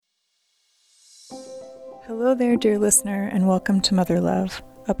Hello there, dear listener, and welcome to Mother Love,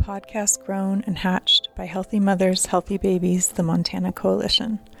 a podcast grown and hatched by Healthy Mothers, Healthy Babies, the Montana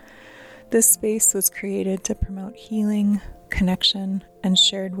Coalition. This space was created to promote healing, connection, and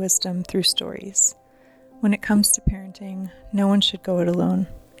shared wisdom through stories. When it comes to parenting, no one should go it alone.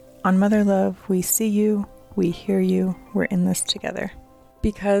 On Mother Love, we see you, we hear you, we're in this together.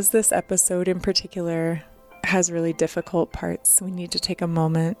 Because this episode in particular has really difficult parts, we need to take a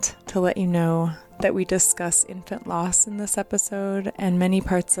moment to let you know that we discuss infant loss in this episode, and many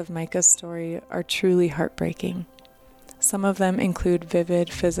parts of Micah's story are truly heartbreaking. Some of them include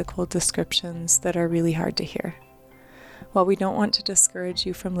vivid physical descriptions that are really hard to hear. While we don't want to discourage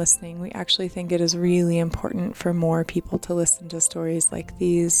you from listening, we actually think it is really important for more people to listen to stories like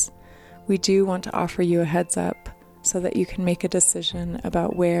these. We do want to offer you a heads up so that you can make a decision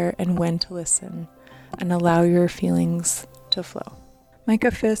about where and when to listen and allow your feelings to flow.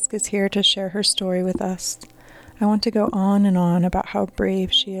 Micah Fisk is here to share her story with us. I want to go on and on about how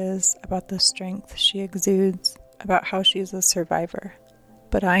brave she is, about the strength she exudes, about how she's a survivor.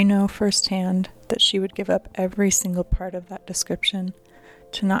 But I know firsthand that she would give up every single part of that description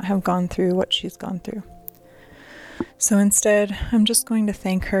to not have gone through what she's gone through. So instead, I'm just going to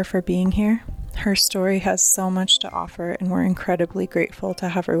thank her for being here. Her story has so much to offer, and we're incredibly grateful to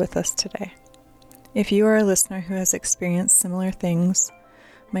have her with us today. If you are a listener who has experienced similar things,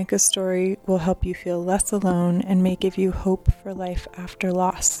 Micah's story will help you feel less alone and may give you hope for life after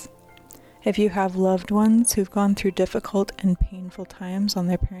loss. If you have loved ones who've gone through difficult and painful times on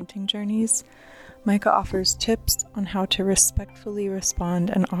their parenting journeys, Micah offers tips on how to respectfully respond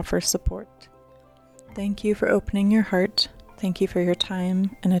and offer support. Thank you for opening your heart. Thank you for your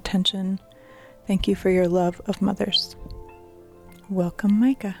time and attention. Thank you for your love of mothers. Welcome,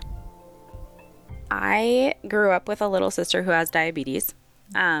 Micah. I grew up with a little sister who has diabetes.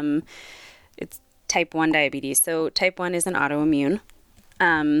 It's type 1 diabetes. So type 1 is an autoimmune.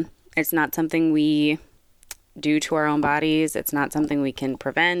 It's not something we do to our own bodies. It's not something we can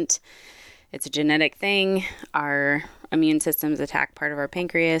prevent. It's a genetic thing. Our immune systems attack part of our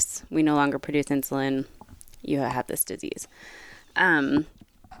pancreas. We no longer produce insulin. You have this disease. And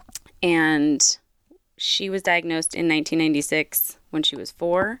she was diagnosed in 1996 when she was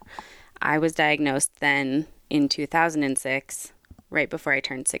 4. I was diagnosed then in 2006, right before I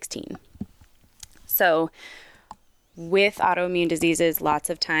turned 16. So with autoimmune diseases,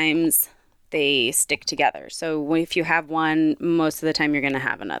 lots of times they stick together. So if you have one, most of the time you're going to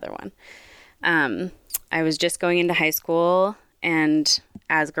have another one. I was just going into high school, and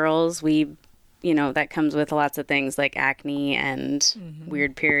as girls, that comes with lots of things like acne and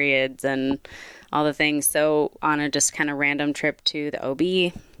weird periods and all the things. So on a just kind of random trip to the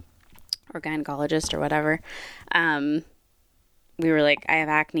OB or gynecologist or whatever, we were like, I have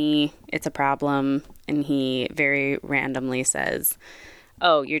acne, it's a problem. And he very randomly says,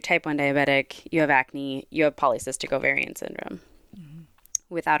 oh, you're type 1 diabetic, you have acne, you have polycystic ovarian syndrome.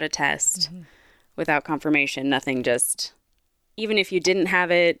 Without a test, without confirmation, nothing, just, even if you didn't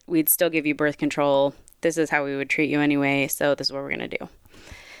have it, we'd still give you birth control. This is how we would treat you anyway, so this is what we're going to do.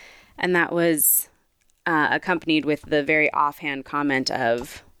 And that was accompanied with the very offhand comment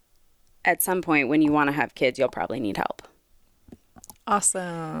of, at some point when you want to have kids, you'll probably need help.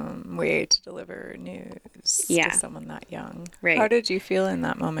 Awesome way to deliver news to someone that young. Right. How did you feel in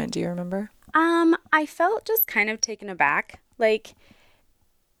that moment? Do you remember? I felt just kind of taken aback. Like,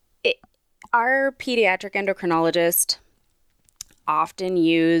 our pediatric endocrinologist often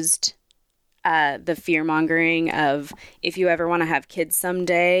used the fear-mongering of, if you ever want to have kids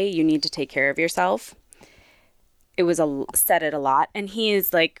someday, you need to take care of yourself. It was said it a lot, and he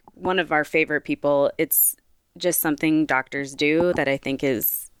is like one of our favorite people. It's just something doctors do that I think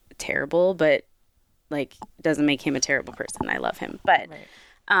is terrible, but like doesn't make him a terrible person. I love him, but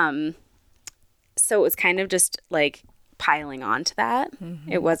right. So it was kind of just like piling on to that.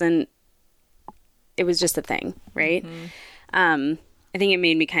 It was just a thing, right? I think it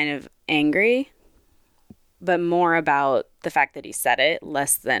made me kind of angry, but more about the fact that he said it,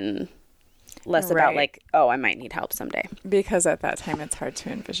 less about like, oh, I might need help someday. Because at that time it's hard to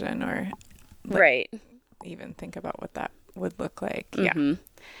envision or even think about what that would look like. Yeah.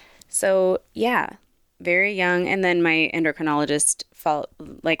 So very young. And then my endocrinologist felt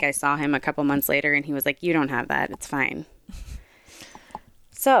like I saw him a couple months later and he was like, you don't have that. It's fine.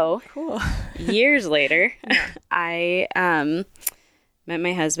 So cool. Years later, I met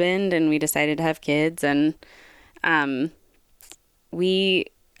my husband and we decided to have kids, and I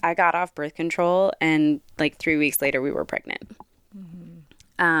got off birth control, and like 3 weeks later we were pregnant.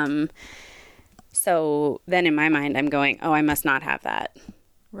 So then in my mind I'm going, oh, I must not have that.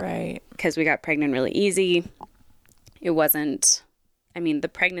 Right. because we got pregnant really easy. It wasn't, I mean, the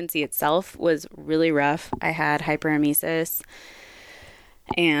pregnancy itself was really rough. I had hyperemesis,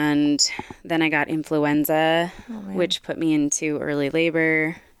 and then I got influenza, which put me into early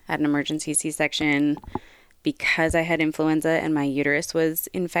labor, had an emergency C-section. Because I had influenza and my uterus was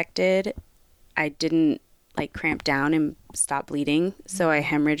infected, I didn't like cramp down and stop bleeding. So I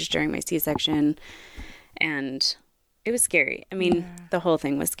hemorrhaged during my C-section, and it was scary. I mean, the whole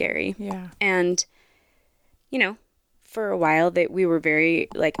thing was scary. Yeah. And, you know, for a while that we were very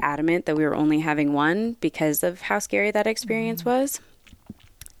like adamant that we were only having one because of how scary that experience was.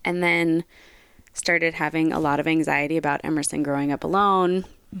 And then started having a lot of anxiety about Emerson growing up alone,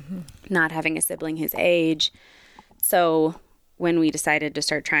 not having a sibling his age. So when we decided to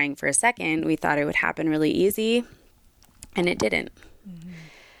start trying for a second, we thought it would happen really easy, and it didn't.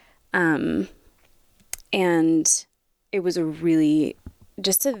 And it was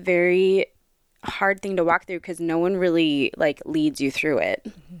just a very hard thing to walk through because no one really like leads you through it.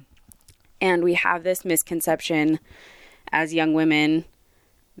 And we have this misconception as young women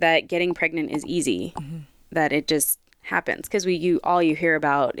that getting pregnant is easy, that it just happens, because all you hear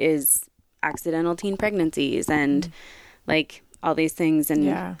about is accidental teen pregnancies and like all these things,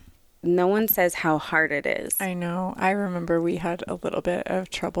 and no one says how hard it is. I know. I remember we had a little bit of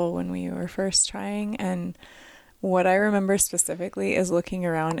trouble when we were first trying, and what I remember specifically is looking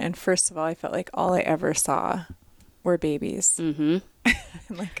around, and first of all, I felt like all I ever saw were babies. and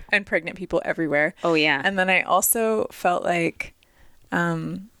pregnant people everywhere. Oh yeah. And then I also felt like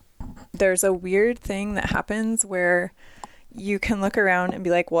there's a weird thing that happens where you can look around and be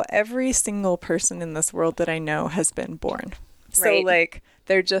like, well, every single person in this world that I know has been born. So Right. like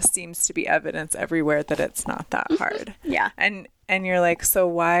there just seems to be evidence everywhere that it's not that hard. Yeah. And you're like, so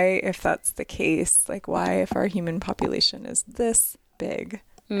why, if that's the case, like why, if our human population is this big,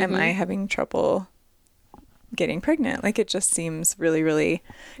 am I having trouble getting pregnant? Like it just seems really, really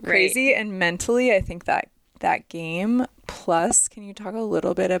crazy. And mentally, I think that game, plus, can you talk a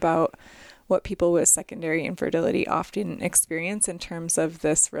little bit about what people with secondary infertility often experience in terms of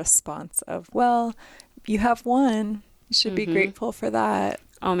this response of, well, you have one, you should be grateful for that.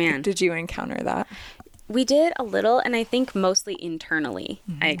 Oh man. Did you encounter that? We did a little, and I think mostly internally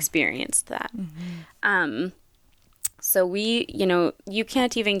I experienced that. So we, you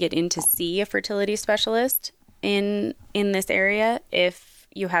can't even get in to see a fertility specialist in this area if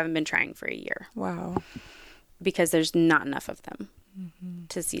you haven't been trying for a year. Wow. Because there's not enough of them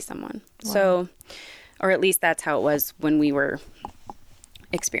to see someone. Wow. So, or at least that's how it was when we were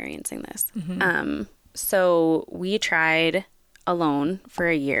experiencing this. So we tried alone for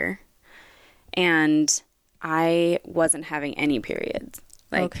a year, and I wasn't having any periods.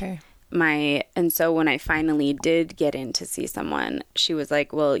 And so when I finally did get in to see someone, she was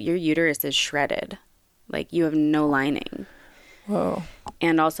like, well, your uterus is shredded. Like you have no lining. Whoa.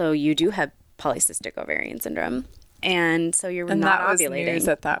 And also you do have polycystic ovarian syndrome. And so you're not ovulating. And that was news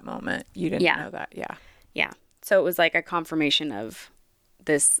at that moment. You didn't know that. Yeah. Yeah. So it was like a confirmation of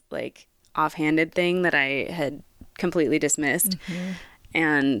this like offhanded thing that I had completely dismissed.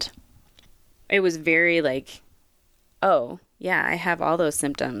 And it was very like, oh yeah, I have all those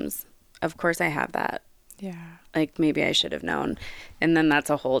symptoms. Of course I have that. Yeah. Like maybe I should have known. And then that's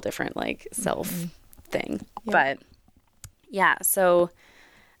a whole different like self thing. Yeah. But yeah, so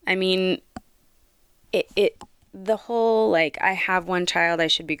I mean, the whole like, I have one child, I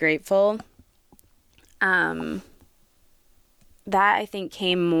should be grateful. That I think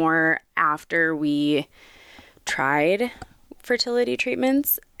came more after we tried fertility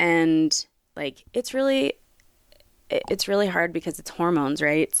treatments, and like it's really hard because it's hormones,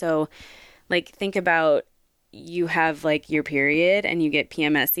 right? So like think about, you have like your period and you get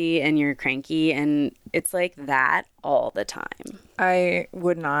PMSy and you're cranky, and it's like that all the time. I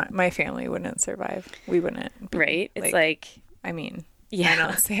would not, my family wouldn't survive. We wouldn't. Right? It's like I mean,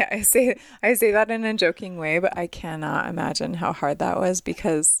 yeah. I say that in a joking way, but I cannot imagine how hard that was,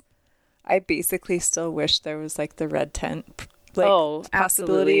 because I basically still wish there was like the red tent possibility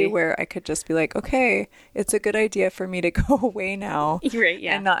absolutely. Where I could just be like, okay, it's a good idea for me to go away now. Right,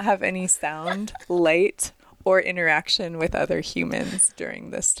 yeah. And not have any sound, light, or interaction with other humans during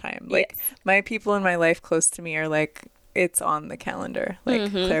this time. Like my people in my life close to me are like, it's on the calendar.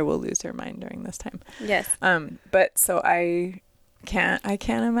 Like Claire will lose her mind during this time. Yes. But so I can't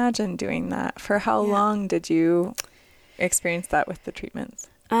imagine doing that. For how long did you experience that with the treatments?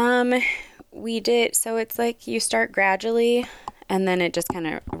 We did. So it's like you start gradually and then it just kind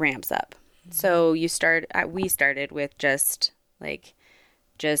of ramps up. So we started with just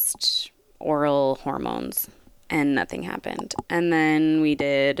oral hormones. and nothing happened. And then we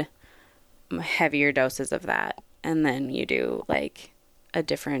did heavier doses of that. And then you do like a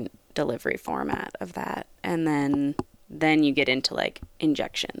different delivery format of that. And then you get into like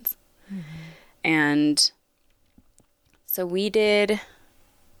injections. And so we did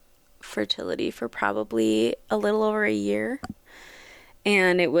fertility for probably a little over a year.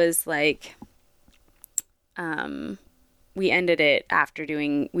 And it was like, we ended it after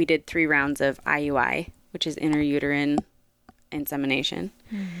we did 3 rounds of IUI, which is intrauterine insemination.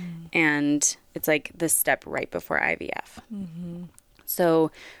 And it's like the step right before IVF.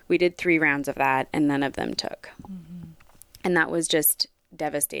 So we did 3 rounds of that and none of them took. And that was just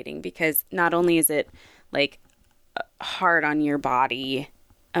devastating because not only is it like hard on your body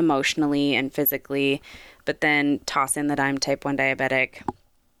emotionally and physically, but then toss in that I'm type 1 diabetic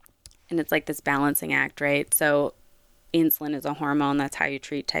and it's like this balancing act, right? So insulin is a hormone. That's how you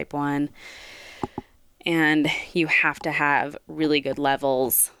treat type 1. And you have to have really good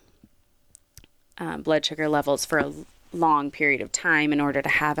levels, blood sugar levels for a long period of time in order to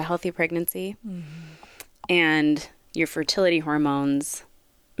have a healthy pregnancy. And your fertility hormones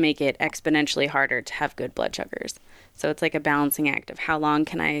make it exponentially harder to have good blood sugars. So it's like a balancing act of how long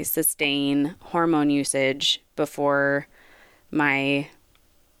can I sustain hormone usage before my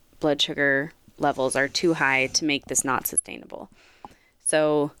blood sugar levels are too high to make this not sustainable.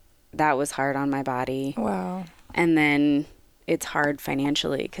 So that was hard on my body. Wow. And then it's hard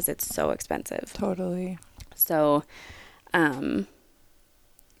financially because it's so expensive. Totally. So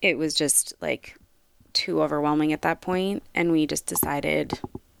it was just like too overwhelming at that point, and we just decided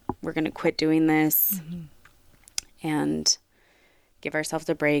we're going to quit doing this and give ourselves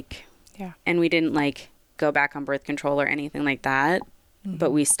a break. Yeah. And we didn't like go back on birth control or anything like that,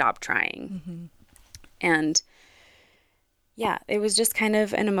 but we stopped trying. And yeah, it was just kind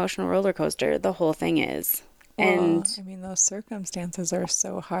of an emotional roller coaster. The whole thing is. Well, and I mean, those circumstances are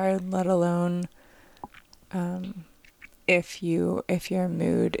so hard, let alone if your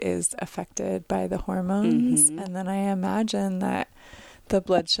mood is affected by the hormones. And then I imagine that the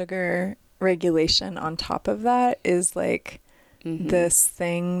blood sugar regulation on top of that is like this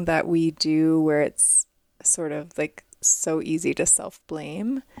thing that we do where it's sort of like so easy to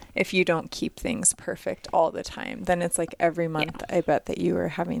self-blame if you don't keep things perfect all the time. Then it's like every month I bet that you were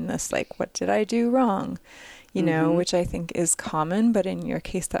having this like, what did I do wrong? You know, which I think is common, but in your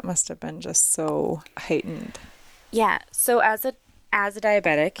case that must have been just so heightened. Yeah. So as a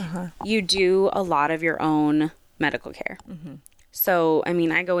diabetic, you do a lot of your own medical care. So, I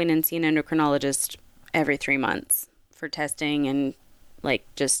mean, I go in and see an endocrinologist every 3 months for testing and like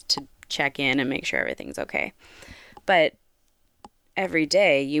just to check in and make sure everything's okay. But every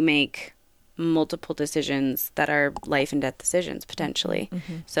day you make multiple decisions that are life and death decisions potentially.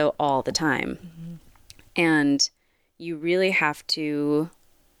 So all the time. And you really have to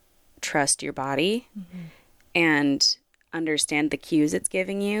trust your body and understand the cues it's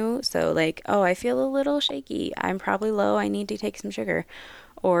giving you. So like, oh, I feel a little shaky. I'm probably low. I need to take some sugar.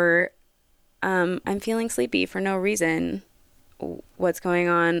 Or I'm feeling sleepy for no reason. What's going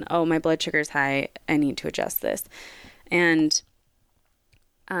on? Oh, my blood sugar's high. I need to adjust this. And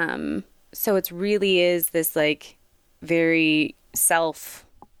so it's really is this like very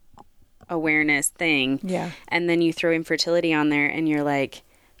self-awareness thing. Yeah. And then you throw infertility on there and you're like,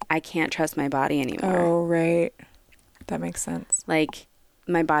 I can't trust my body anymore. Oh, right. That makes sense. Like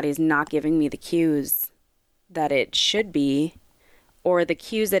my body's not giving me the cues that it should be, or the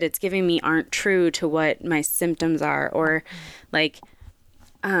cues that it's giving me aren't true to what my symptoms are. Or like,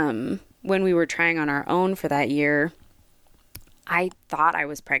 when we were trying on our own for that year, I thought I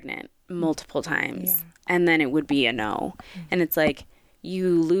was pregnant multiple times. Yeah. And then it would be a no. And it's like,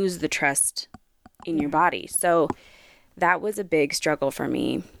 you lose the trust in your body. So that was a big struggle for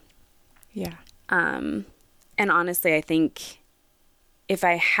me. Yeah. And honestly, I think if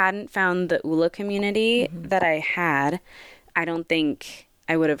I hadn't found the ULA community that I had, I don't think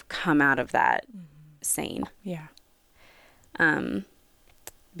I would have come out of that sane. Yeah.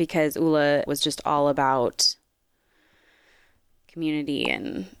 Because ULA was just all about community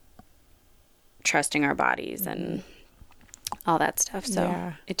and trusting our bodies and all that stuff.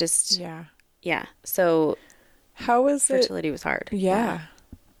 So it just, yeah. So how was fertility was hard. Yeah.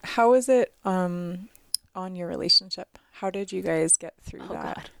 How was it on your relationship? How did you guys get through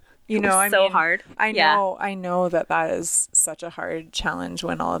that? God. You know, I mean, hard. I know that is such a hard challenge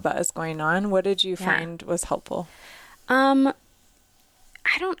when all of that is going on. What did you find was helpful? I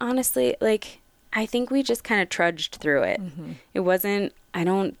don't honestly, like, I think we just kind of trudged through it. It wasn't, I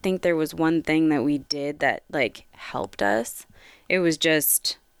don't think there was one thing that we did that like helped us. It was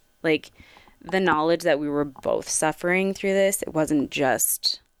just like the knowledge that we were both suffering through this, it wasn't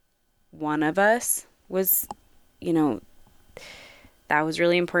just one of us, was, you know, that was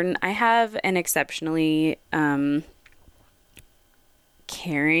really important. I have an exceptionally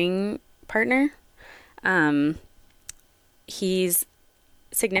caring partner. He's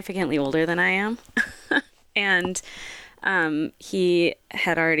significantly older than I am. And he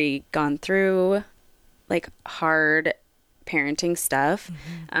had already gone through like hard parenting stuff.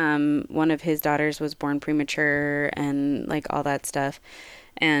 One of his daughters was born premature and like all that stuff.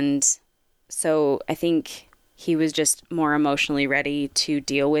 And so I think he was just more emotionally ready to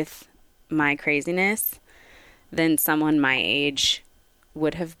deal with my craziness than someone my age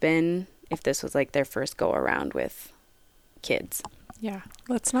would have been if this was like their first go around with kids. Yeah.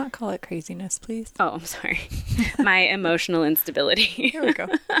 Let's not call it craziness, please. Oh, I'm sorry. My emotional instability. Here we go.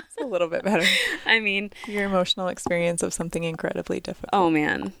 It's a little bit better. I mean, your emotional experience of something incredibly difficult. Oh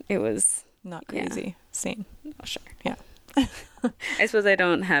man, it was not crazy. Yeah. Sane. Oh, sure. Yeah. I suppose I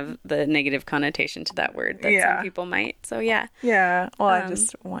don't have the negative connotation to that word that some people might. So yeah. Yeah. Well, I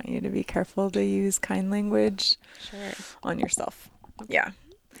just want you to be careful to use kind language on yourself. Okay. Yeah.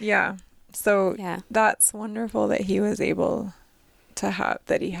 Yeah. So that's wonderful that he was able to have,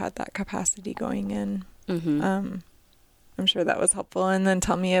 that he had that capacity going in. I'm sure that was helpful. And then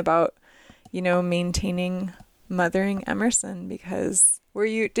tell me about, you know, maintaining mothering Emerson, because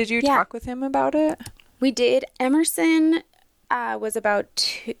did you talk with him about it? We did. Emerson was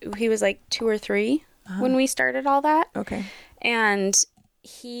he was like 2 or 3 when we started all that. Okay. And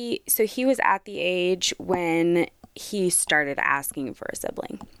he was at the age when he started asking for a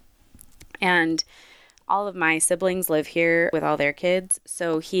sibling. And all of my siblings live here with all their kids.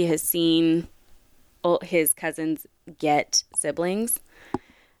 So he has seen his cousins get siblings.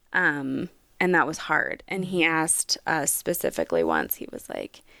 And that was hard. And he asked us specifically once, he was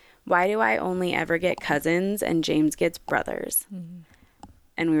like, why do I only ever get cousins and James gets brothers?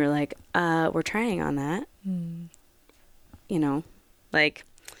 And we were like, we're trying on that. You know, like,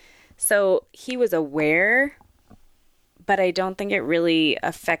 so he was aware, but I don't think it really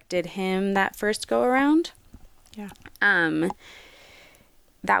affected him that first go around. Yeah.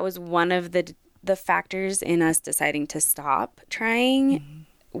 That was one of the factors in us deciding to stop trying.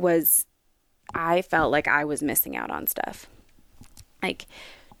 Was I felt like I was missing out on stuff. Like,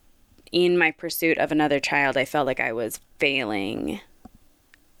 in my pursuit of another child, I felt like I was failing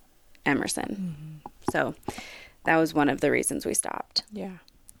Emerson. So that was one of the reasons we stopped. Yeah.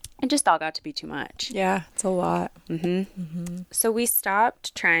 It just all got to be too much. Yeah, it's a lot. So we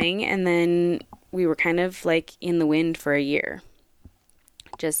stopped trying, and then we were kind of like in the wind for a year.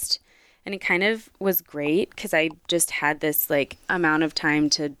 And it kind of was great because I just had this like amount of time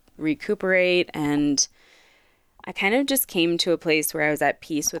to recuperate, and I kind of just came to a place where I was at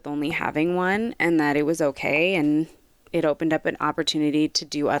peace with only having one, and that it was okay, and it opened up an opportunity to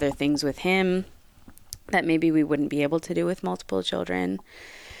do other things with him that maybe we wouldn't be able to do with multiple children.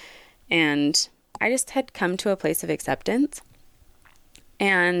 And I just had come to a place of acceptance.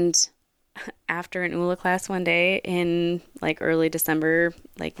 And after an ULA class one day in like early December,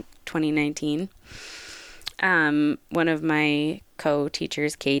 like 2019, one of my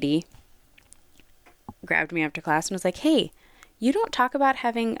co-teachers, Katie, grabbed me after class and was like, hey, you don't talk about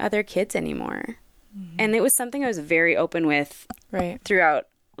having other kids anymore. And it was something I was very open with throughout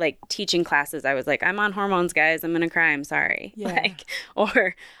like teaching classes. I was like, I'm on hormones, guys. I'm going to cry. I'm sorry.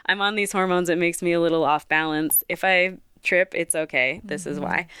 Or I'm on these hormones. It makes me a little off balance. If I trip, it's okay. This is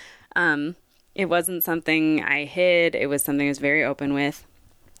why. It wasn't something I hid. It was something I was very open with.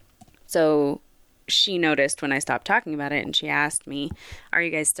 So she noticed when I stopped talking about it, and she asked me, are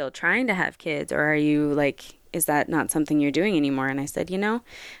you guys still trying to have kids, or are you like, is that not something you're doing anymore? And I said, you know,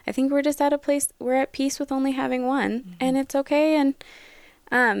 I think we're just at a place, we're at peace with only having one, and it's okay. And,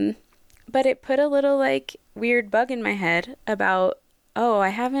 but it put a little like weird bug in my head about, I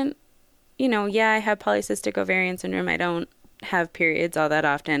haven't, you know, I have polycystic ovarian syndrome. I don't have periods all that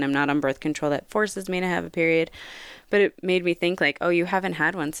often. I'm not on birth control that forces me to have a period. But it made me think like, you haven't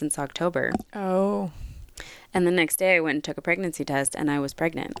had one since October. Oh. And the next day I went and took a pregnancy test, and I was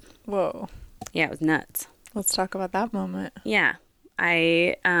pregnant. Whoa. Yeah, it was nuts. Let's talk about that moment. Yeah.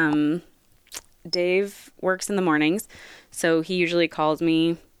 Dave works in the mornings, so he usually calls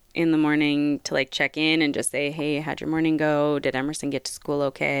me in the morning to like check in and just say, hey, how'd your morning go? Did Emerson get to school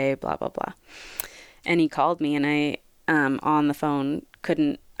okay? Blah, blah, blah. And he called me, and I, on the phone,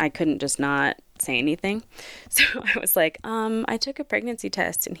 I couldn't just not say anything. So I was like, I took a pregnancy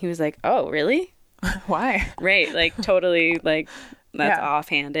test. And he was like, oh, really? Why? Right. Like totally like that's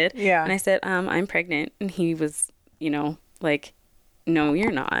offhanded. Yeah. And I said, I'm pregnant. And he was, you know, like, no,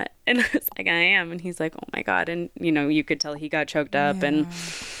 you're not. And I was like, I am. And he's like, oh my God. And, you could tell he got choked up and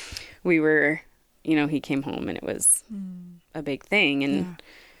we were, he came home and it was a big thing.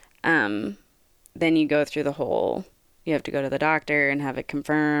 And then you go through you have to go to the doctor and have it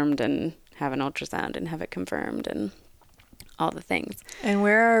confirmed and have an ultrasound and have it confirmed and all the things. And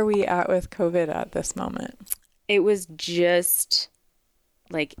where are we at with COVID at this moment? It was just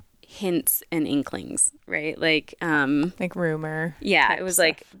like hints and inklings, right? Like rumor. Yeah, it was stuff.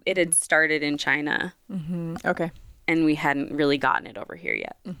 like it had started in China. Mm-hmm. Okay. And we hadn't really gotten it over here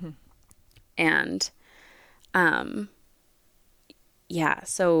yet. Mm-hmm. And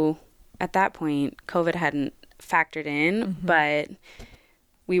so at that point, COVID hadn't factored in, but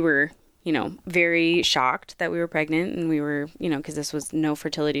we were, very shocked that we were pregnant, and we were, because this was no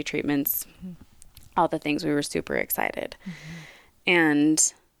fertility treatments, all the things, we were super excited.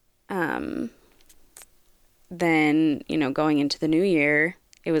 And then, going into the new year,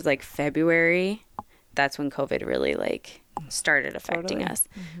 it was like February. That's when COVID really started affecting us.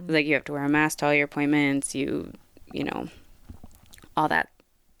 It was like, you have to wear a mask to all your appointments, all that.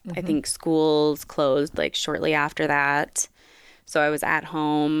 I think schools closed shortly after that. So I was at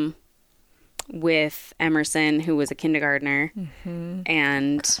home with Emerson, who was a kindergartner,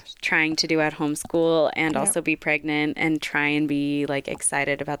 and trying to do at home school and also be pregnant and try and be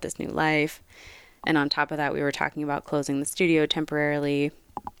excited about this new life. And on top of that, we were talking about closing the studio temporarily.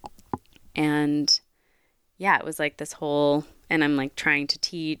 And it was this whole, and I'm trying to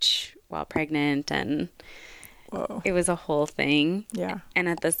teach while pregnant, and whoa, it was a whole thing. Yeah. And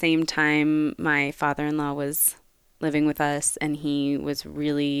at the same time, my father-in-law was living with us, and he was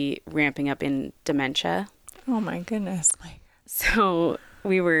really ramping up in dementia. Oh my goodness. So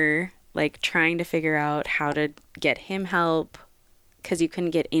we were trying to figure out how to get him help, because you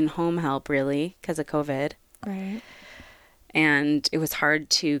couldn't get in-home help really because of COVID. Right. And it was hard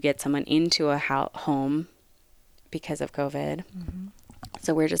to get someone into a home because of COVID.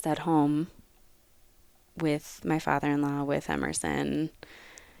 So we're just at home with my father-in-law, with Emerson,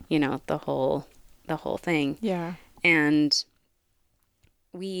 the whole thing. Yeah. And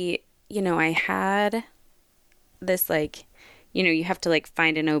we, I had this you have to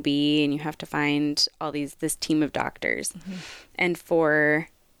find an OB, and you have to find this team of doctors. And for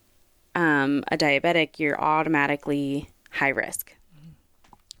a diabetic, you're automatically high risk.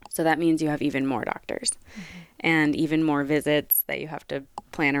 So that means you have even more doctors and even more visits that you have to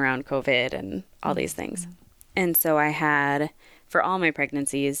plan around COVID and all these things. And so I had, for all my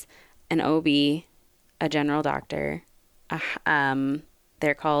pregnancies, an OB, a general doctor,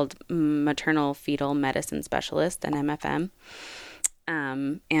 they're called maternal fetal medicine specialist, an MFM,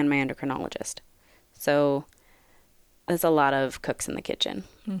 and my endocrinologist. So there's a lot of cooks in the kitchen.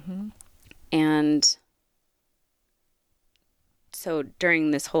 And so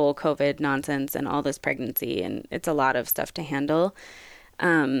during this whole COVID nonsense and all this pregnancy, and it's a lot of stuff to handle,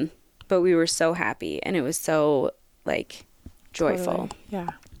 but we were so happy, and it was so joyful. Totally. Yeah.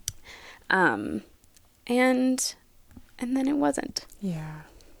 And then it wasn't. Yeah.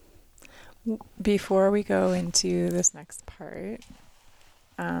 Before we go into this next part,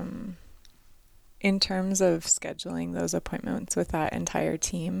 in terms of scheduling those appointments with that entire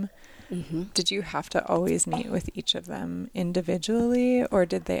team, did you have to always meet with each of them individually, or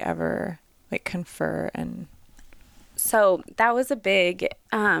did they ever confer? And so that was a big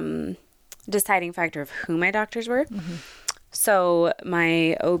deciding factor of who my doctors were. So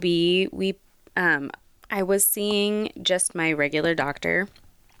my OB, I was seeing just my regular doctor,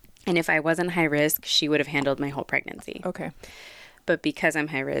 and if I wasn't high risk, she would have handled my whole pregnancy. Okay. But because I'm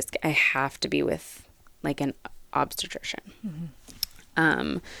high risk, I have to be with an obstetrician.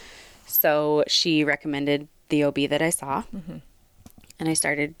 So she recommended the OB that I saw, and I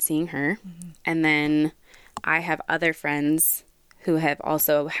started seeing her. And then I have other friends who have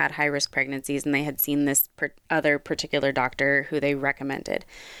also had high risk pregnancies, and they had seen this other particular doctor who they recommended.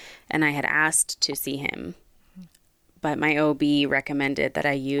 And I had asked to see him, but my OB recommended that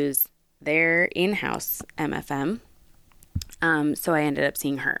I use their in-house MFM. So I ended up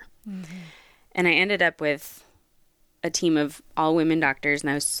seeing her. And I ended up with a team of all women doctors, and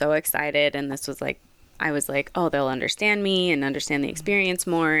I was so excited. And this was I was oh, they'll understand me and understand the experience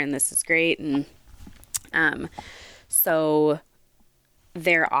more, and this is great. And so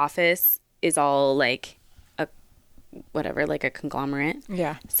their office is all a conglomerate.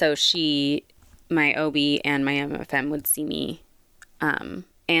 Yeah. So my OB and my MFM would see me, and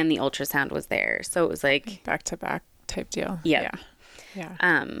the ultrasound was there. So it was back to back type deal. Yep.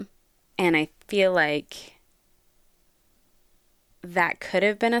 Yeah. And I feel that could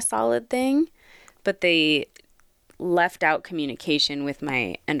have been a solid thing, but they left out communication with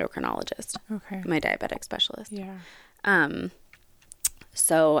my endocrinologist, Okay. my diabetic specialist. Yeah.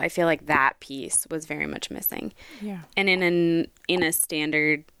 So I feel like that piece was very much missing. Yeah. And in a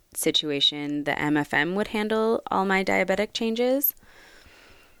standard situation, the MFM would handle all my diabetic changes.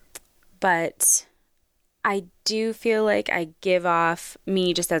 But I do feel like I give off,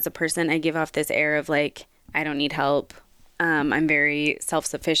 me just as a person, I give off this air of like, I don't need help. I'm very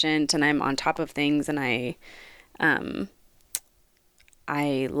self-sufficient and I'm on top of things, and I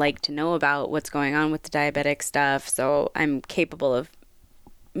like to know about what's going on with the diabetic stuff. So I'm capable of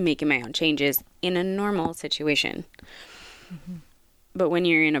making my own changes in a normal situation. Mm-hmm. But when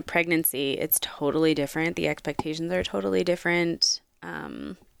you're in a pregnancy, it's totally different. The expectations are totally different.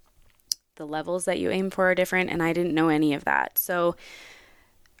 The levels that you aim for are different, and I didn't know any of that. So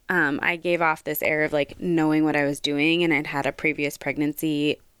I gave off this air of like knowing what I was doing, and I'd had a previous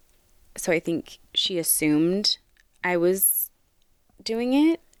pregnancy. So I think she assumed I was doing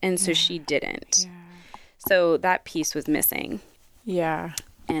it, and so she didn't. Yeah. So that piece was missing. Yeah.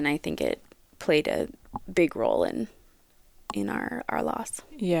 And I think it played a big role in our loss.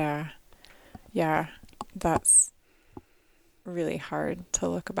 Yeah. Yeah. That's really hard to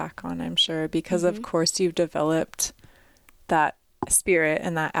look back on, I'm sure, because of course you've developed that spirit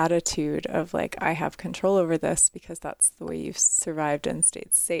and that attitude of like, I have control over this, because that's the way you've survived and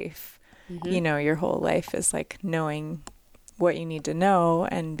stayed safe. You know, your whole life is like knowing what you need to know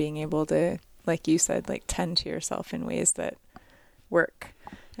and being able to, like you said, like tend to yourself in ways that work.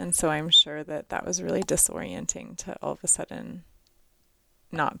 And so I'm sure that that was really disorienting to all of a sudden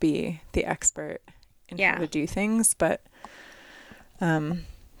not be the expert in how to do things. But then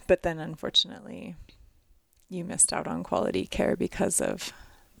unfortunately you missed out on quality care because of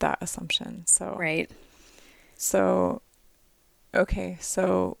that assumption. So, right. So, okay.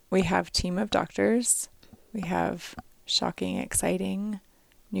 So we have team of doctors. We have shocking, exciting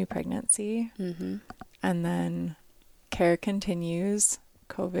new pregnancy. And then care continues.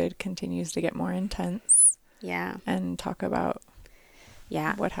 COVID continues to get more intense. Yeah. And talk about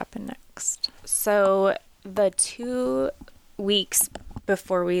what happened next. So the 2 weeks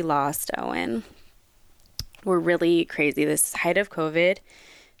before we lost Owen were really crazy. This is height of COVID.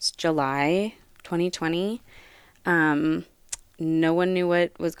 It's July 2020. No one knew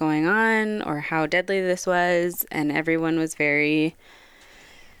what was going on or how deadly this was, and everyone was it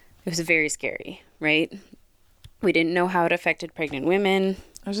was very scary, right? We didn't know how it affected pregnant women.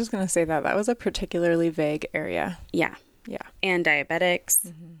 I was just going to say that was a particularly vague area. Yeah. Yeah. And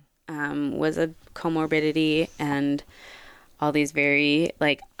diabetics was a comorbidity, and all these very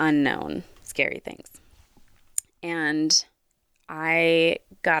like unknown scary things. And I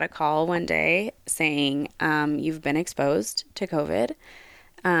got a call one day saying, you've been exposed to COVID.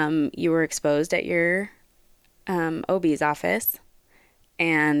 You were exposed at your OB's office,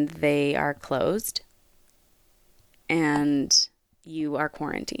 and they are closed, and you are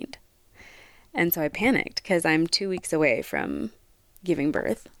quarantined. And so I panicked because I'm 2 weeks away from giving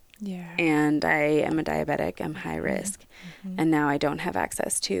birth. Yeah. And I am a diabetic. I'm high risk. And now I don't have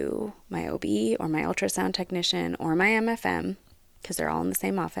access to my OB or my ultrasound technician or my MFM because they're all in the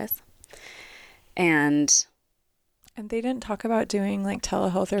same office. And they didn't talk about doing like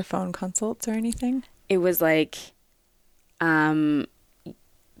telehealth or phone consults or anything? It was like the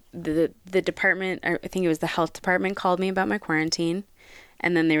department, I think it was the health department, called me about my quarantine.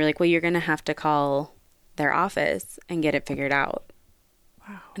 And then they were like, well, you're going to have to call their office and get it figured out.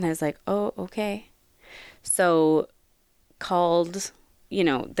 Wow. And I was like, oh, okay. So called,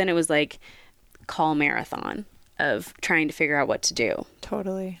 then it was like call marathon of trying to figure out what to do.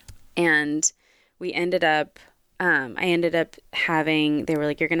 Totally. And we ended up, I ended up they were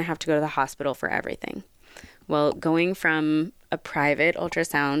like, you're going to have to go to the hospital for everything. Well, going from a private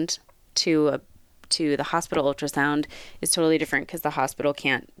ultrasound to the hospital ultrasound is totally different because the hospital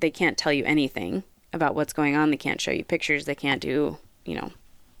can't tell you anything about what's going on. They can't show you pictures. They can't do,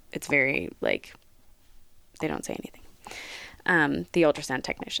 it's very like, they don't say anything. The ultrasound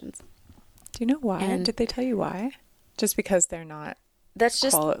technicians. Do you know why? And did they tell you why? Just because they're not, that's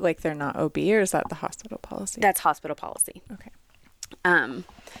just they're not OB, or is that the hospital policy? That's hospital policy. Okay.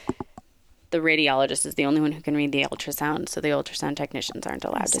 The radiologist is the only one who can read the ultrasound, so the ultrasound technicians aren't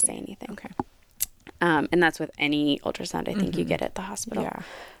allowed to say anything. Okay. And that's with any ultrasound I think you get at the hospital. Yeah.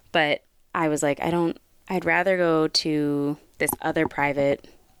 But I was like, I'd rather go to this other private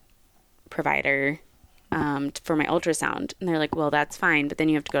provider for my ultrasound. And they're like, well, that's fine, but then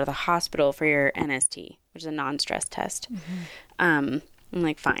you have to go to the hospital for your NST, which is a non-stress test. I'm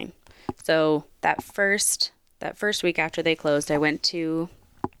like, fine. So that first week after they closed, I went to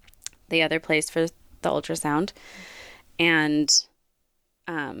the other place for the ultrasound. And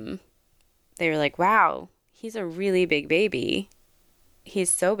they were like, wow, he's a really big baby. He's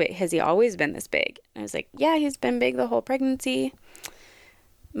so big. Has he always been this big? And I was like, yeah, he's been big the whole pregnancy.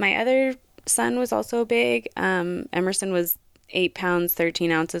 My other son was also big. Emerson was 8 pounds,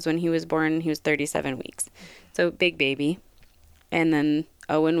 13 ounces when he was born. He was 37 weeks. So big baby. And then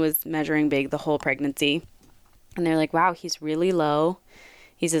Owen was measuring big the whole pregnancy. And they're like, wow, he's really low.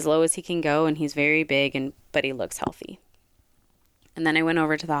 He's as low as he can go, and he's very big, but he looks healthy. And then I went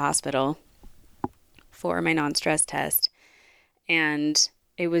over to the hospital for my non-stress test, and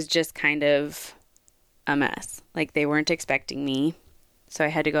it was just kind of a mess. Like, they weren't expecting me. So I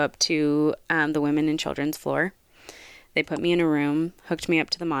had to go up to the women and children's floor. They put me in a room, hooked me up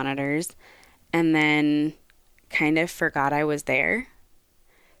to the monitors, and then kind of forgot I was there.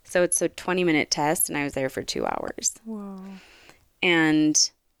 So it's a 20-minute test, and I was there for 2 hours. Whoa.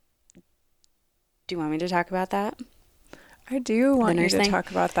 And do you want me to talk about that? I do want you to talk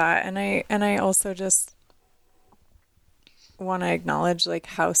about that. And I also just want to acknowledge like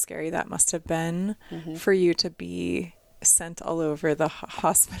how scary that must have been for you to be sent all over the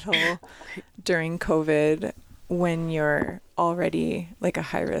hospital during COVID when you're already like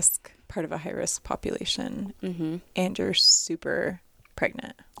part of a high risk population and you're super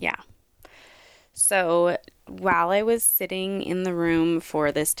pregnant. Yeah. So while I was sitting in the room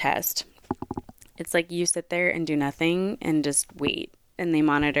for this test, it's like you sit there and do nothing and just wait. And they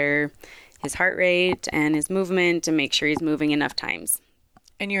monitor his heart rate and his movement and make sure he's moving enough times.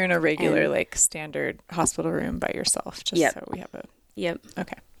 And you're in a regular, like, standard hospital room by yourself, just so we have a... Yep.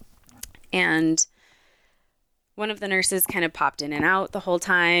 Okay. And one of the nurses kind of popped in and out the whole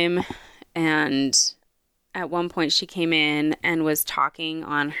time. And at one point she came in and was talking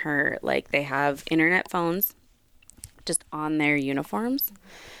on her, like, they have internet phones just on their uniforms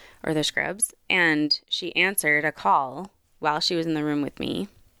or their scrubs. And she answered a call while she was in the room with me.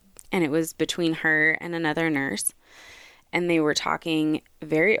 And it was between her and another nurse. And they were talking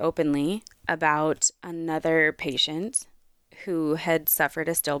very openly about another patient who had suffered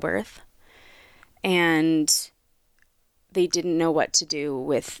a stillbirth. And they didn't know what to do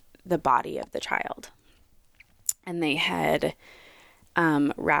with the body of the child. And they had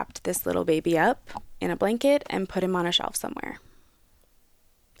wrapped this little baby up in a blanket and put him on a shelf somewhere.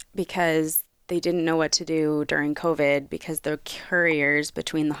 Because they didn't know what to do during COVID because the couriers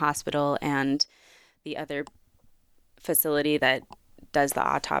between the hospital and the other facility that does the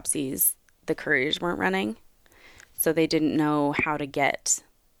autopsies, the couriers weren't running. So they didn't know how to get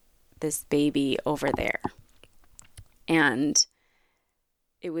this baby over there. And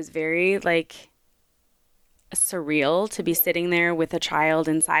it was very, like, surreal to be sitting there with a child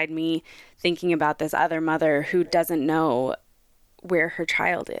inside me thinking about this other mother who doesn't know where her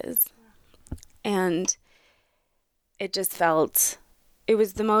child is. And it just felt, it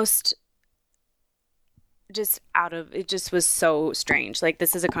was the most it just was so strange. Like,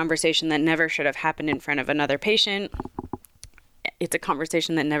 this is a conversation that never should have happened in front of another patient. It's a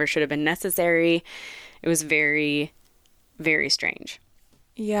conversation that never should have been necessary. It was very, very strange.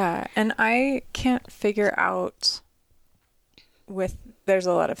 Yeah. And I can't figure out there's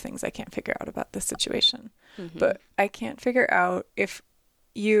a lot of things I can't figure out about this situation, but I can't figure out if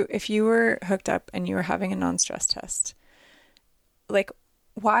you were hooked up and you were having a non-stress test, like,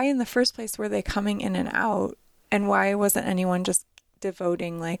 why in the first place were they coming in and out, and why wasn't anyone just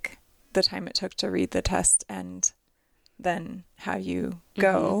devoting like the time it took to read the test and then have you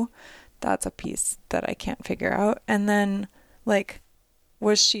go? That's a piece that I can't figure out. And then, like,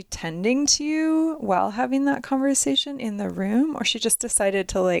 was she tending to you while having that conversation in the room, or she just decided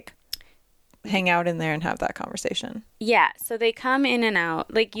to like hang out in there and have that conversation? Yeah. So they come in and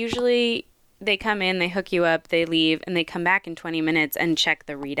out. Like, usually they come in, they hook you up, they leave, and they come back in 20 minutes and check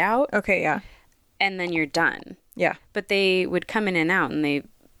the readout. Okay, yeah. And then you're done. Yeah. But they would come in and out, and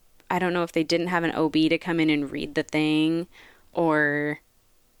I don't know if they didn't have an OB to come in and read the thing, or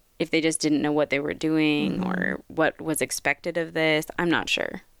if they just didn't know what they were doing or what was expected of this. I'm not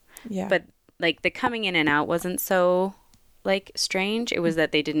sure. Yeah. But, like, the coming in and out wasn't so, like, strange. It was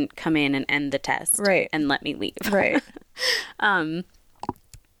that they didn't come in and end the test. Right. And let me leave. Right.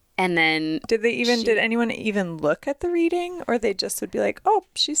 And then did anyone even look at the reading, or they just would be like, oh,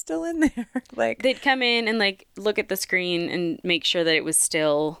 she's still in there? Like, they'd come in and like look at the screen and make sure that it was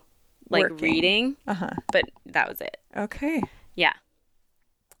still like working. Reading. But that was it. Okay. Yeah.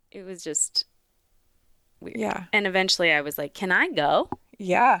 It was just weird. Yeah. And eventually I was like, can I go?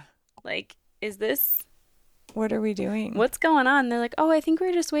 Yeah. Like, is this... What are we doing? What's going on? And they're like, oh, I think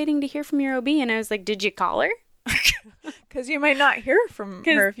we're just waiting to hear from your OB. And I was like, did you call her? Because you might not hear from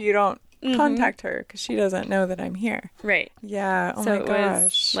her if you don't contact her because she doesn't know that I'm here. Right. Yeah. Oh so my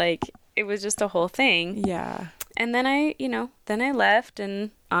gosh. it was just a whole thing. Yeah. And then I left,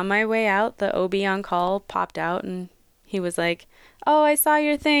 and on my way out, the OB on call popped out, and he was like, "Oh, I saw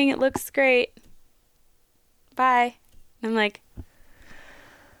your thing. It looks great. Bye." And I'm like,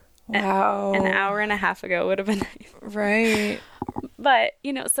 wow. An hour and a half ago would have been nice. Right. But,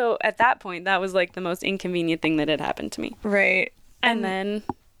 so at that point, that was like the most inconvenient thing that had happened to me. Right. And then,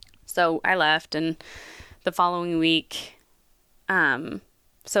 so I left, and the following week,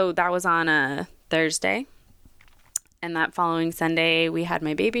 so that was on a Thursday. And that following Sunday, we had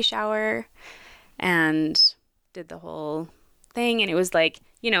my baby shower and did the whole thing. And it was like,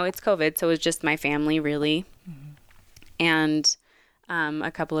 it's COVID, so it was just my family, really. Mm-hmm. And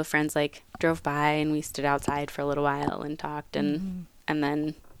a couple of friends, drove by, and we stood outside for a little while and talked, and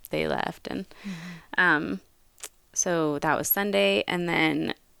then they left. And so that was Sunday. And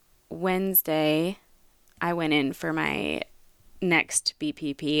then Wednesday, I went in for my next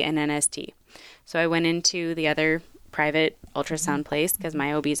BPP and NST. So I went into the other private ultrasound place because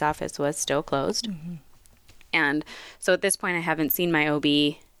my OB's office was still closed. Mm-hmm. And so at this point, I haven't seen my OB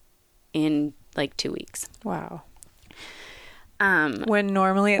in 2 weeks. Wow. When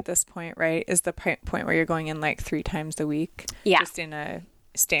normally at this point, right, is the point where you're going in 3 times a week? Yeah. Just in a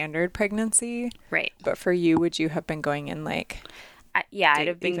standard pregnancy? Right. But for you, would you have been going in I'd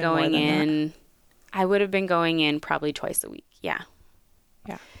have been going in. I would have been going in probably twice a week. Yeah.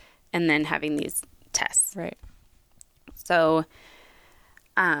 Yeah. And then having these tests. Right. So,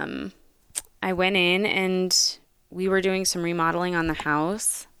 I went in, and we were doing some remodeling on the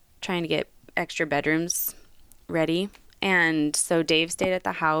house, trying to get extra bedrooms ready. And so Dave stayed at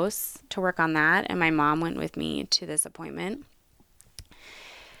the house to work on that, and my mom went with me to this appointment.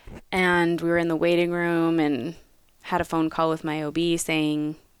 And we were in the waiting room and had a phone call with my OB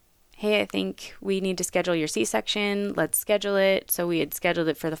saying, "Hey, I think we need to schedule your C-section. Let's schedule it." So we had scheduled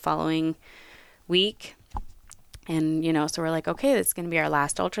it for the following week. And, so we're like, okay, this is going to be our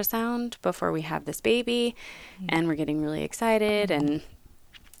last ultrasound before we have this baby. Mm-hmm. And we're getting really excited. Mm-hmm. And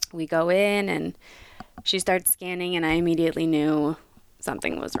we go in, and she starts scanning, and I immediately knew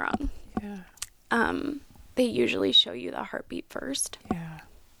something was wrong. Yeah. They usually show you the heartbeat first. Yeah.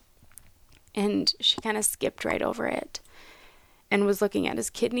 And she kind of skipped right over it and was looking at his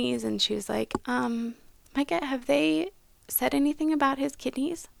kidneys, and she was like, Micah, have they said anything about his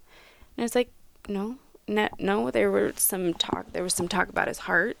kidneys? And I was like, no, there was some talk about his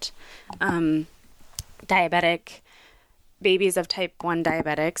heart. Diabetic babies of type 1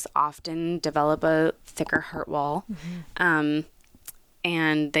 diabetics often develop a thicker heart wall. Mm-hmm.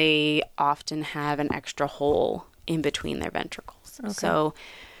 And they often have an extra hole in between their ventricles. Okay. So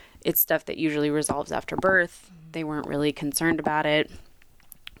it's stuff that usually resolves after birth. Mm-hmm. They weren't really concerned about it.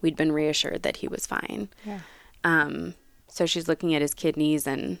 We'd been reassured that he was fine. Yeah. So she's looking at his kidneys,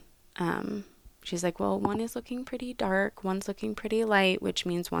 and she's like, well, one is looking pretty dark, one's looking pretty light, which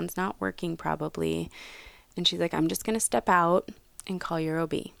means one's not working probably. And she's like, I'm just going to step out and call your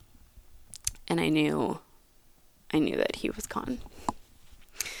OB. And I knew that he was gone.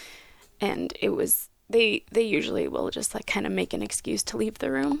 And it was, they usually will just kind of make an excuse to leave the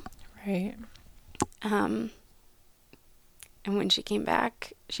room. Right. And when she came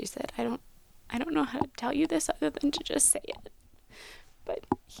back, she said, I don't know how to tell you this other than to just say it. But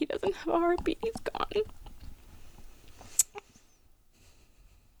he doesn't have a heartbeat. He's gone.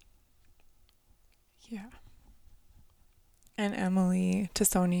 Yeah. And Emily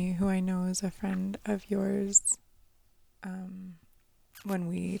Tassoni, who I know is a friend of yours, when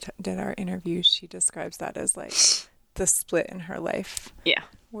we did our interview, she describes that as the split in her life. Yeah.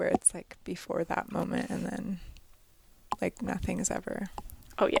 Where it's before that moment, and then nothing's ever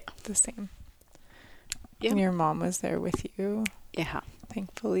the same. Yeah. And your mom was there with you. Yeah.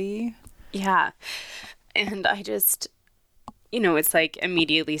 Thankfully. Yeah. And I just, it's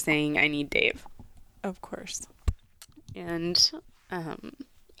immediately saying, I need Dave. Of course. And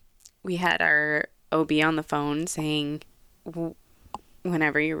we had our OB on the phone saying,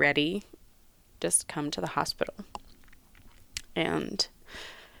 whenever you're ready, just come to the hospital. And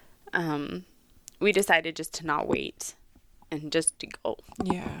we decided just to not wait and just to go.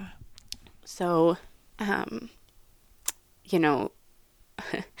 Yeah. So,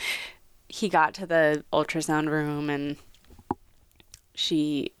 he got to the ultrasound room, and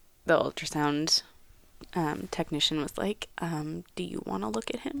the ultrasound technician was like, do you want to look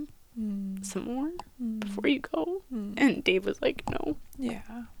at him some more before you go? And Dave was like, no.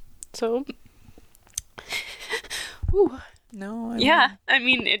 Yeah. So, no. I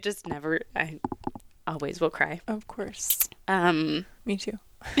mean, it just never, I always will cry. Of course. Me too.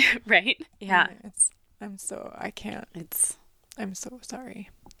 Right? Yeah. I'm so sorry.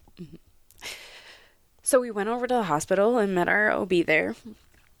 Mm-hmm. So we went over to the hospital and met our OB there.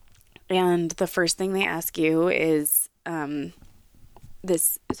 And the first thing they ask you is,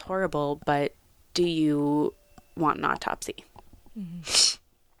 this is horrible, but do you want an autopsy? Mm-hmm.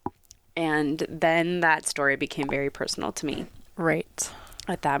 And then that story became very personal to me. Right.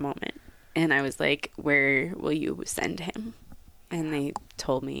 At that moment. And I was like, where will you send him? And they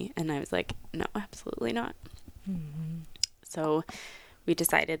told me, and I was like, no, absolutely not. Mm-hmm. So we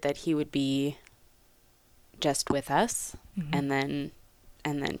decided that he would be just with us, mm-hmm. and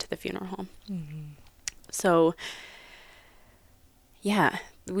then to the funeral home. Mm-hmm. So yeah,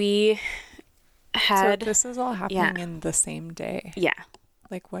 we had... So this is all happening in the same day? Yeah.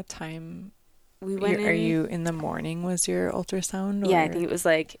 Like what time? We went Are you in the morning was your ultrasound? Or? Yeah, I think it was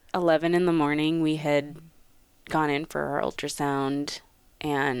like 11 in the morning. We had gone in for our ultrasound,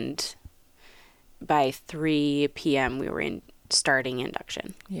 and by 3 p.m. we were starting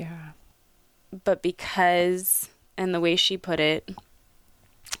induction. Yeah. But because, and the way she put it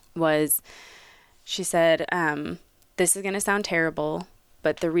was, she said, this is going to sound terrible,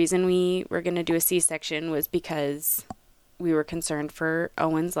 but the reason we were going to do a C-section was because we were concerned for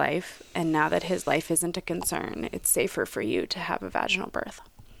Owen's life, and now that his life isn't a concern, it's safer for you to have a vaginal birth.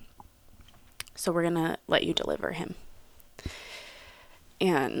 So we're going to let you deliver him.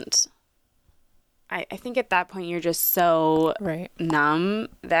 And I think at that point you're just so numb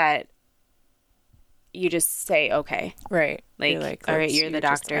that you just say, okay. Right. Like all right, you're the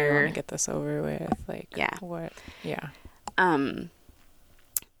doctor. I want to get this over with. Like, yeah. What? Yeah. And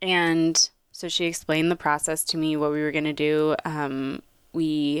so she explained the process to me, what we were going to do.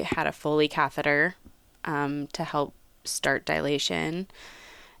 We had a Foley catheter to help start dilation.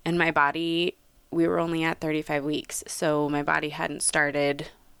 And my body, we were only at 35 weeks, so my body hadn't started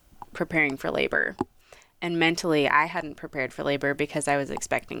preparing for labor. And mentally, I hadn't prepared for labor because I was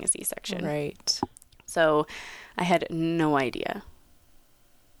expecting a C-section. Right. So I had no idea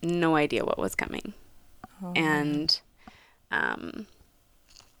what was coming. Oh. And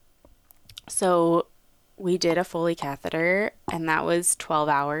so we did a Foley catheter, and that was 12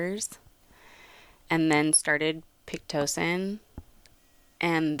 hours, and then started Pitocin,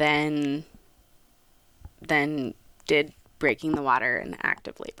 and then did breaking the water and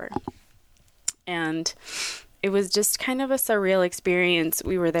active labor. And it was just kind of a surreal experience.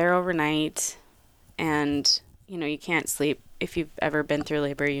 We were there overnight, and, you know, you can't sleep. If you've ever been through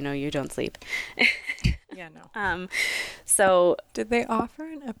labor, you know you don't sleep. Yeah, no. So... Did they offer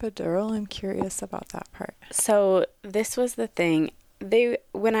an epidural? I'm curious about that part. So this was the thing.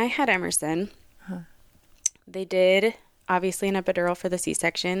 When I had Emerson, they did... obviously an epidural for the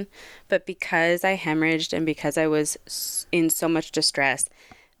C-section, but because I hemorrhaged and because I was in so much distress,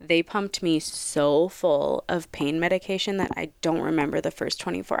 they pumped me so full of pain medication that I don't remember the first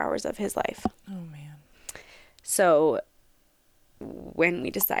 24 hours of his life. Oh, man. So when we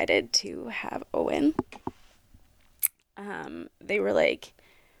decided to have Owen, they were like,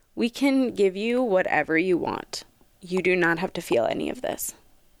 we can give you whatever you want. You do not have to feel any of this.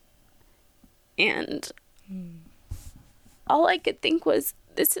 And... all I could think was,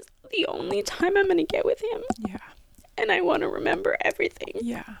 this is the only time I'm going to get with him. Yeah. And I want to remember everything.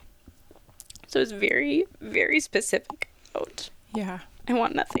 Yeah. So it's very, very specific about. Yeah. I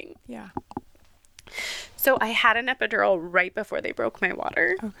want nothing. Yeah. So I had an epidural right before they broke my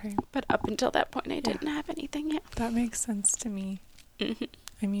water. Okay. But up until that point, I didn't have anything yet. That makes sense to me. Mm-hmm.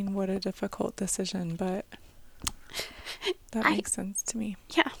 I mean, what a difficult decision, but that makes sense to me.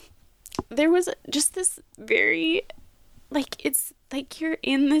 Yeah. There was just this very... like, it's like you're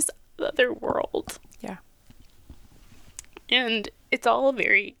in this other world. Yeah. And it's all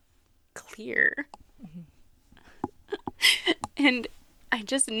very clear. Mm-hmm. And I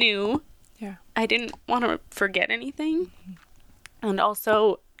just knew I didn't want to forget anything. Mm-hmm. And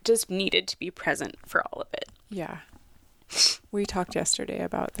also just needed to be present for all of it. Yeah. We talked yesterday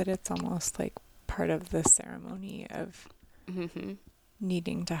about that it's almost like part of the ceremony of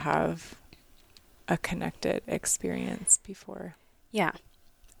needing to have a connected experience before. Yeah.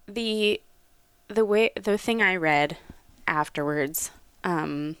 The thing I read afterwards,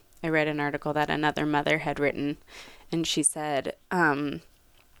 I read an article that another mother had written, and she said,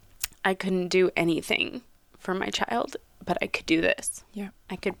 I couldn't do anything for my child, but I could do this. Yeah.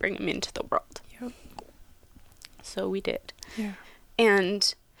 I could bring him into the world. Yep. So we did. Yeah.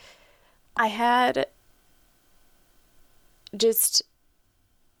 And I had just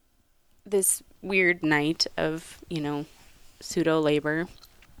this weird night of, pseudo labor,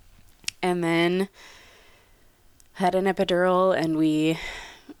 and then had an epidural, and we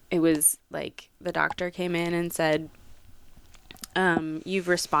it was like the doctor came in and said, you've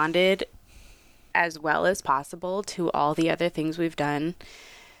responded as well as possible to all the other things we've done.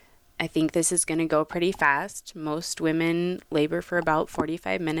 I think this is going to go pretty fast. Most women labor for about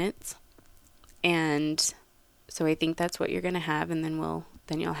 45 minutes. And so I think that's what you're going to have. And then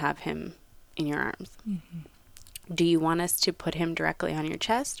you'll have him in your arms. Mm-hmm. Do you want us to put him directly on your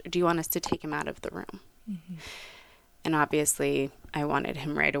chest, or do you want us to take him out of the room? Mm-hmm. And obviously I wanted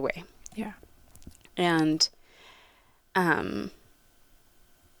him right away. Yeah. And,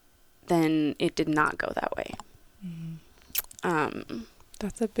 then it did not go that way. Mm-hmm.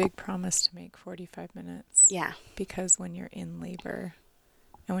 That's a big promise to make, 45 minutes. Yeah. Because when you're in labor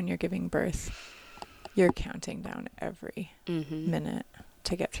and when you're giving birth, you're counting down every minute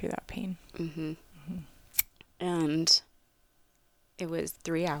to get through that pain. Mm-hmm. Mm-hmm. And it was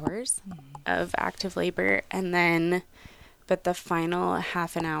 3 hours of active labor. And then, but the final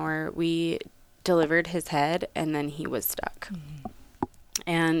half an hour, we delivered his head, and then he was stuck. Mm-hmm.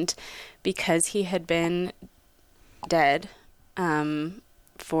 And because he had been dead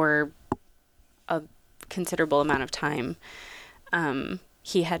for a considerable amount of time,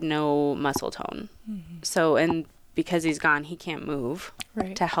 he had no muscle tone. Mm-hmm. So, and because he's gone, he can't move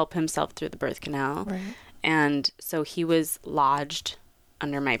to help himself through the birth canal. Right. And so he was lodged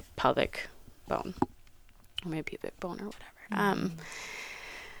under my pelvic bone, or my pubic bone, or whatever. Mm-hmm.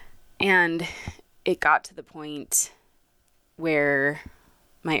 And it got to the point where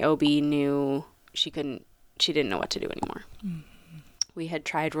my OB knew she didn't know what to do anymore. Mm-hmm. We had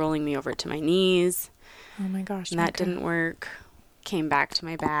tried rolling me over to my knees. Oh my gosh. And that didn't work. Came back to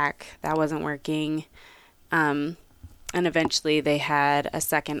my back. That wasn't working. And eventually they had a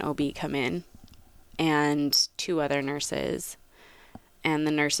second OB come in and 2 other nurses. And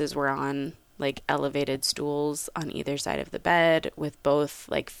the nurses were on like elevated stools on either side of the bed with both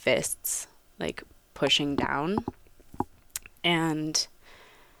like fists like pushing down. And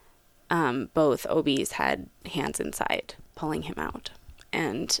both OBs had hands inside pulling him out.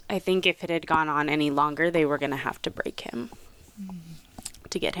 And I think if it had gone on any longer, they were going to have to break him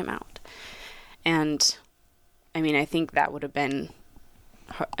to get him out. And I mean, I think that would have been,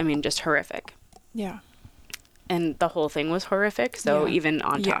 just horrific. Yeah. And the whole thing was horrific. So even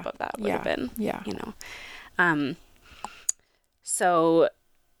on top of that would have been, So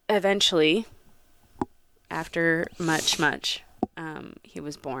eventually, after much, he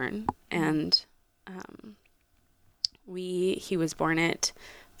was born, and he was born at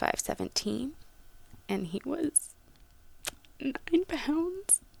 5/17, and he was 9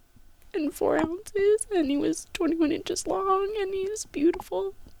 pounds and 4 ounces, and he was 21 inches long, and he was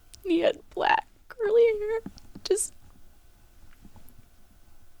beautiful. He had black curly hair,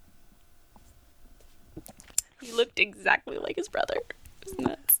 he looked exactly like his brother. It was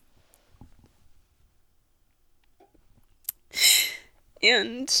nuts.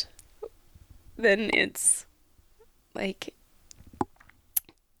 And then it's like,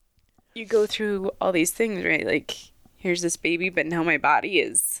 you go through all these things, right? Like, here's this baby, but now my body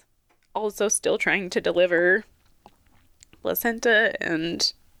is also still trying to deliver placenta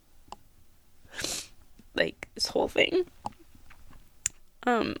and like this whole thing.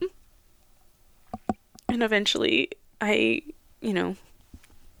 And eventually I,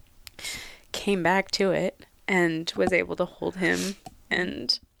 came back to it and was able to hold him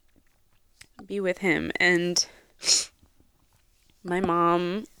and be with him. And my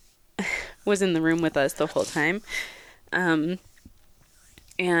mom was in the room with us the whole time.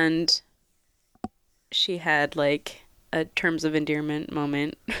 And she had like a terms of endearment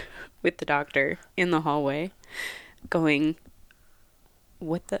moment with the doctor in the hallway going,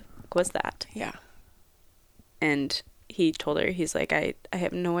 "What the fuck was that?" Yeah. And he told her, he's like, I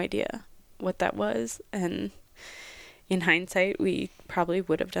have no idea what that was. And in hindsight, we probably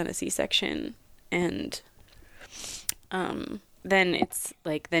would have done a C-section. And then it's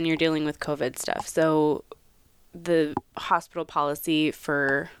like, then you're dealing with COVID stuff. So the hospital policy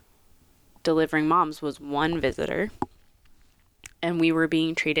for delivering moms was 1 visitor. And we were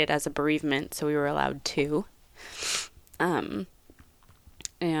being treated as a bereavement, so we were allowed 2. And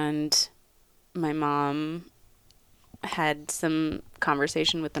my mom had some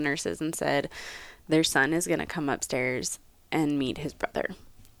conversation with the nurses and said their son is going to come upstairs and meet his brother,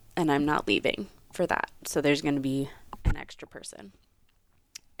 and I'm not leaving for that. So there's going to be an extra person.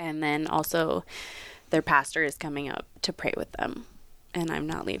 And then also their pastor is coming up to pray with them, and I'm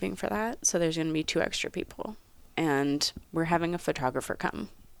not leaving for that. So there's going to be 2 extra people, and we're having a photographer come.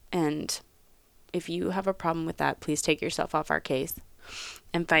 And if you have a problem with that, please take yourself off our case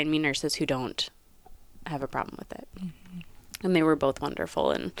and find me nurses who don't have a problem with it. Mm-hmm. And they were both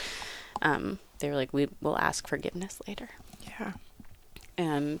wonderful. And they were like, we will ask forgiveness later. Yeah.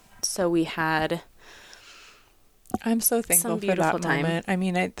 And so we had... I'm so thankful for that time. moment. I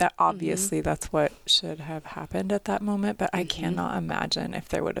mean, that obviously that's what should have happened at that moment, but I cannot imagine if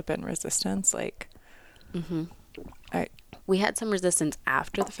there would have been resistance. Like, we had some resistance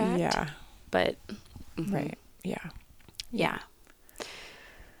after the fact. Yeah. But. Right. Yeah. Yeah.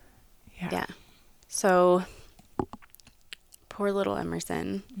 Yeah. So, poor little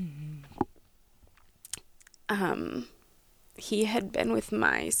Emerson. He had been with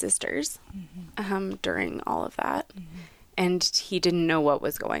my sisters during all of that, and he didn't know what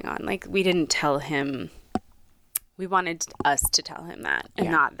was going on. Like, we didn't tell him. We wanted us to tell him that,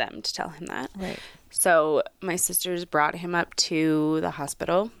 and not them to tell him that. Right. So my sisters brought him up to the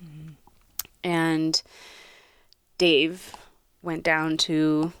hospital, and Dave went down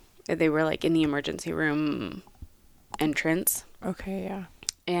to. They were like in the emergency room entrance. Okay. Yeah.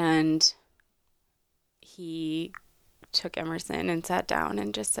 And he took Emerson and sat down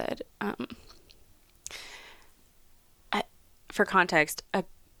and just said, for context,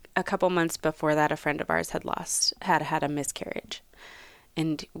 a couple months before that, a friend of ours had a miscarriage.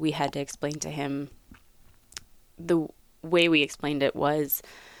 And we had to explain to him, the way we explained it was,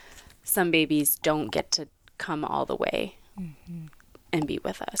 some babies don't get to come all the way and be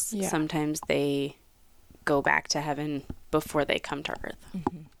with us. Yeah. Sometimes they go back to heaven before they come to earth.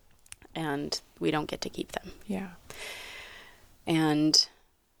 And we don't get to keep them. Yeah. And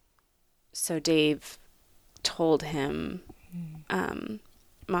so Dave told him,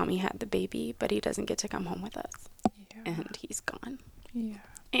 Mommy had the baby, but he doesn't get to come home with us. Yeah. And he's gone. Yeah.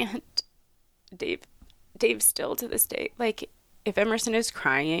 And Dave still to this day, like, if Emerson is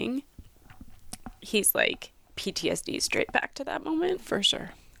crying, he's like PTSD straight back to that moment. For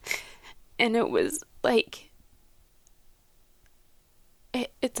sure. And it was like,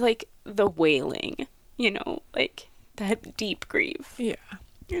 it's like the wailing, like that deep grief. Yeah.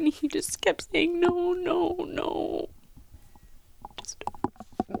 And he just kept saying, no, no, no.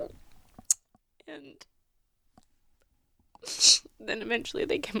 And then eventually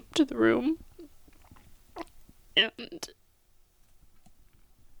they came up to the room. And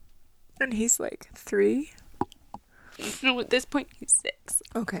he's like 3? No, at this point he's 6.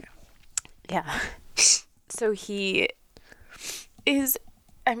 Okay. Yeah. So he is,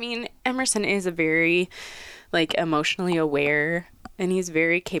 Emerson is a very, like, emotionally aware, and he's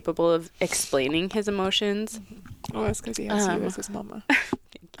very capable of explaining his emotions. Oh, that's because he has you as his mama.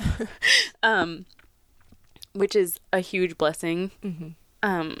 Which is a huge blessing.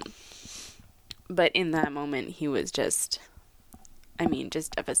 But in that moment, he was just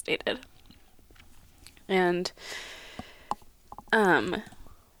devastated. And,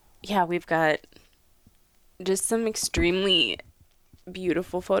 we've got just some extremely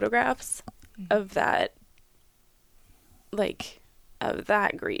beautiful photographs of that, of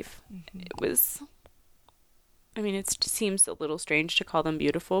that grief. It was, it seems a little strange to call them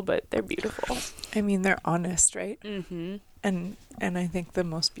beautiful, but they're beautiful. They're honest, right? And I think the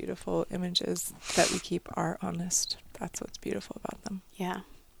most beautiful images that we keep are honest. That's what's beautiful about them. Yeah.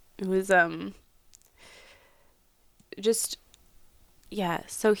 It was,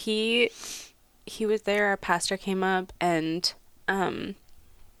 so he was there, our pastor came up, and, I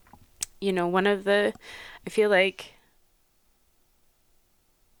feel like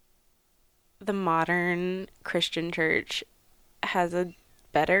the modern Christian church has a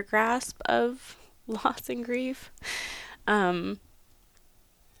better grasp of loss and grief.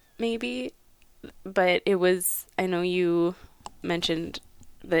 Maybe, but it was, I know you mentioned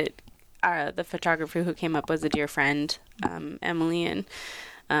that the photographer who came up was a dear friend, Emily, and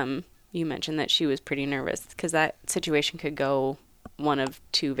you mentioned that she was pretty nervous because that situation could go one of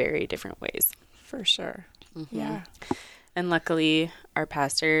 2 very different ways. For sure. Yeah. And luckily our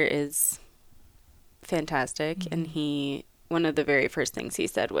pastor is fantastic, and one of the very first things he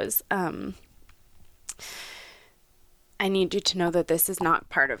said was, I need you to know that this is not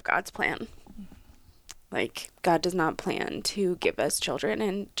part of God's plan. Like, God does not plan to give us children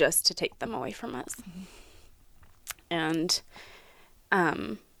and just to take them away from us. And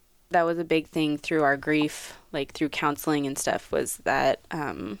that was a big thing through our grief, like through counseling and stuff, was that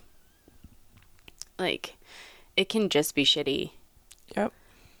it can just be shitty. Yep.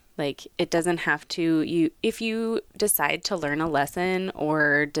 Like, it doesn't have to, if you decide to learn a lesson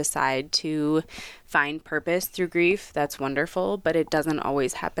or decide to find purpose through grief, that's wonderful, but it doesn't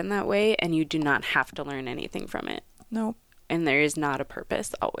always happen that way, and you do not have to learn anything from it. No. And there is not a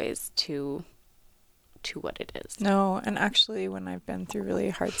purpose always to what it is. No, and actually when I've been through really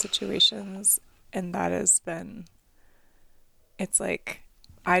hard situations, and that has been it's like,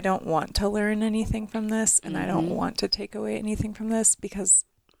 I don't want to learn anything from this, and I don't want to take away anything from this, because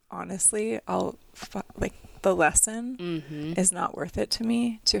honestly, the lesson is not worth it to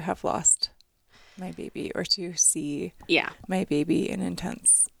me to have lost my baby or to see my baby in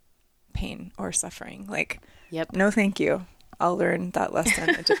intense pain or suffering. Like, no, thank you. I'll learn that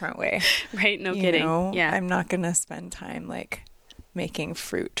lesson a different way. Right. No kidding. Yeah. I'm not going to spend time like making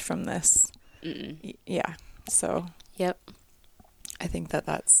fruit from this. Yeah. So, I think that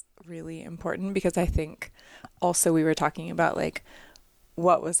that's really important, because I think also we were talking about like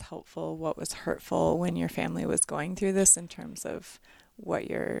what was helpful, what was hurtful when your family was going through this, in terms of what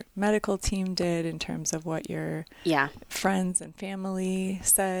your medical team did, in terms of what your friends and family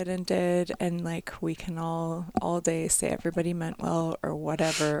said and did. And like, we can all day say everybody meant well or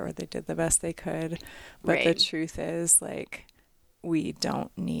whatever, or they did the best they could. But the truth is, like, we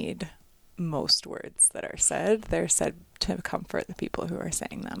don't need most words that are said. They're said to comfort the people who are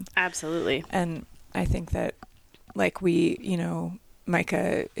saying them. Absolutely. And I think that, like,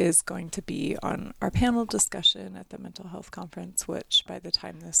 Micah is going to be on our panel discussion at the mental health conference, which by the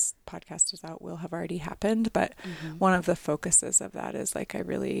time this podcast is out will have already happened. But one of the focuses of that is like, I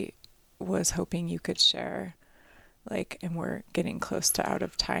really was hoping you could share, like, and we're getting close to out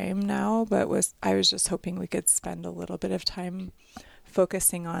of time now, but I was just hoping we could spend a little bit of time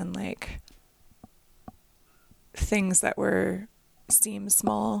focusing on like things that seem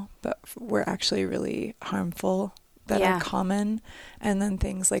small, but were actually really harmful, that are common. And then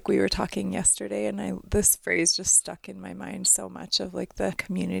things like we were talking yesterday, and this phrase just stuck in my mind so much, of like the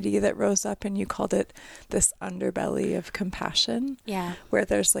community that rose up, and you called it this underbelly of compassion. Yeah. Where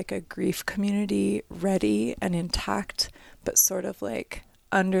there's like a grief community ready and intact, but sort of like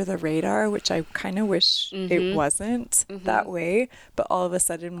under the radar, which I kind of wish it wasn't that way. But all of a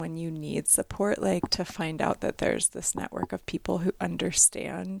sudden, when you need support, like, to find out that there's this network of people who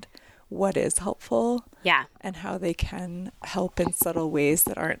understand what is helpful, and how they can help in subtle ways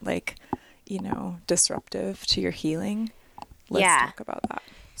that aren't like, disruptive to your healing. Let's talk about that.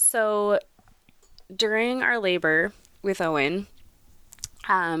 So during our labor with Owen,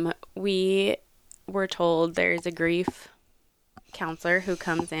 we were told there's a grief counselor who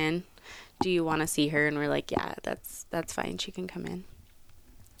comes in. Do you want to see her? And we're like, yeah, that's fine. She can come in.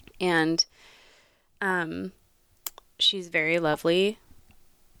 And she's very lovely,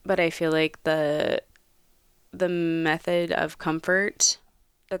 but I feel like the method of comfort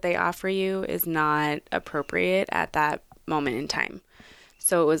that they offer you is not appropriate at that moment in time.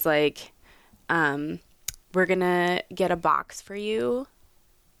 So it was like, we're gonna get a box for you.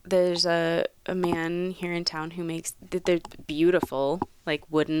 There's a man here in town who makes, they're beautiful, like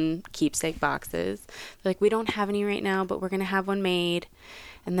wooden keepsake boxes. They're like, we don't have any right now, but we're going to have one made,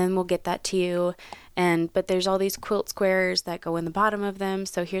 and then we'll get that to you. But there's all these quilt squares that go in the bottom of them.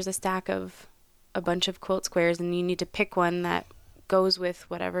 So here's a stack of a bunch of quilt squares, and you need to pick one that goes with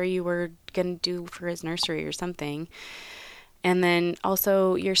whatever you were going to do for his nursery or something. And then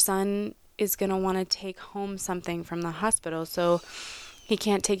also your son is going to want to take home something from the hospital. So he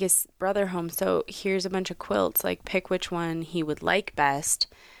can't take his brother home, so here's a bunch of quilts, like pick which one he would like best.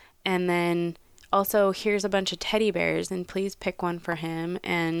 And then also here's a bunch of teddy bears, and please pick one for him.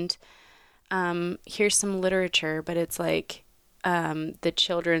 And here's some literature, but it's like the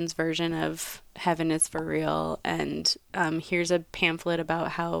children's version of Heaven is for Real. And here's a pamphlet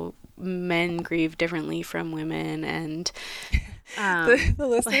about how men grieve differently from women. And the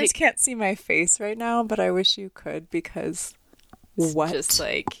listeners can't see my face right now, but I wish you could, because what? Just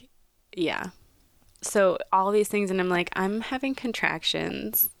like, yeah. So all these things, and I'm like, I'm having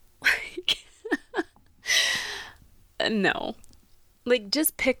contractions. Like, no. Like,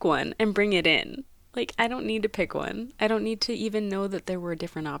 just pick one and bring it in. Like, I don't need to pick one. I don't need to even know that there were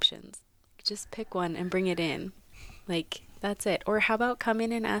different options. Just pick one and bring it in. Like, that's it. Or how about come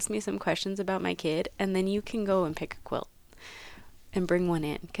in and ask me some questions about my kid, and then you can go and pick a quilt and bring one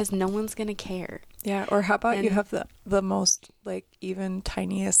in, because no one's going to care. Yeah, or how about you have the most, like, even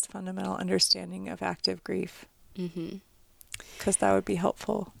tiniest fundamental understanding of active grief? Because that would be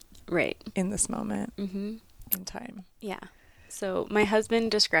helpful. Right. In this moment in time. Yeah. So my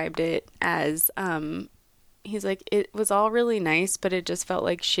husband described it as, he's like, it was all really nice, but it just felt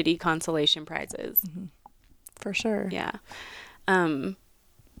like shitty consolation prizes. For sure. Yeah.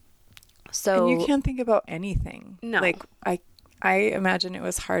 So. And you can't think about anything. No. Like, I imagine it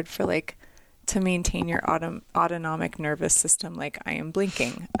was hard for, like, to maintain your autonomic nervous system. Like, I am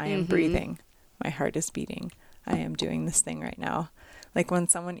blinking, I am breathing, my heart is beating, I am doing this thing right now. Like, when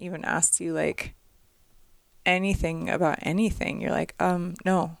someone even asks you, like, anything about anything, you're like,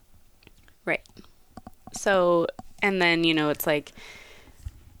 no. Right. So And then, you know, it's like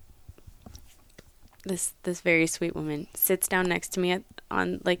this very sweet woman sits down next to me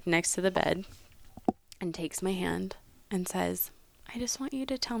next to the bed and takes my hand and says, I just want you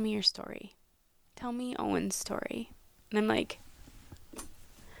to tell me your story. Tell me Owen's story. And I'm like,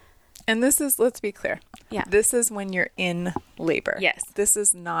 and this is, let's be clear. Yeah. This is when you're in labor. Yes. This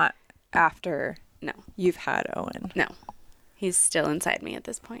is not after no, you've had Owen. no, he's still inside me at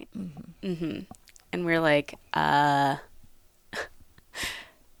this point. Mm-hmm. Mm-hmm. And we're like, the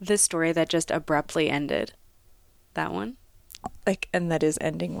story that just abruptly ended. That one? Like, and that is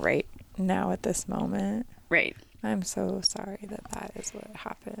ending right now at this moment. Right. I'm so sorry that is what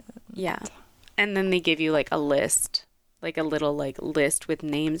happened. Yeah. And then they give you like a list, like a little like list with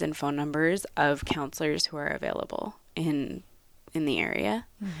names and phone numbers of counselors who are available in the area.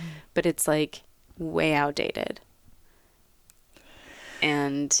 Mm-hmm. But it's like way outdated.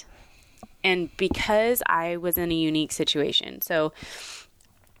 And because I was in a unique situation, so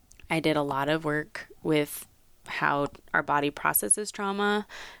I did a lot of work with how our body processes trauma,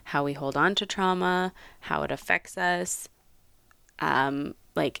 how we hold on to trauma, how it affects us,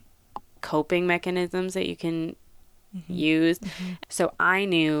 like coping mechanisms that you can use. Mm-hmm. So I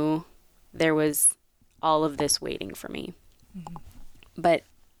knew there was all of this waiting for me. Mm-hmm. But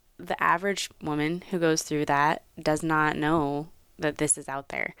the average woman who goes through that does not know that this is out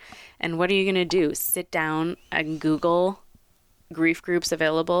there. And what are you going to do? Sit down and Google grief groups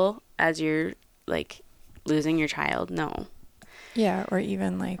available as you're like losing your child? No. Yeah, or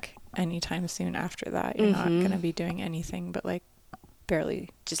even like anytime soon after that, you're not going to be doing anything but like barely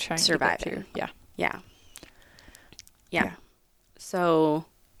just trying surviving. to get through. Yeah. Yeah. Yeah. So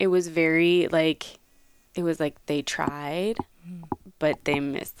it was very like, it was like they tried, but they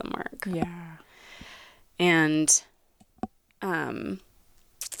missed the mark. Yeah. And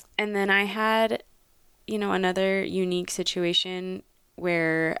then I had, you know, another unique situation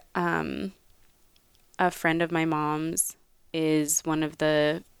where a friend of my mom's was one of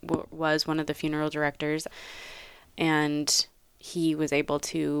the funeral directors, and he was able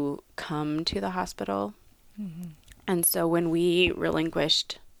to come to the hospital. Mm-hmm. And so when we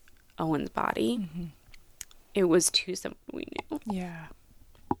relinquished Owen's body, it was to someone we knew. Yeah.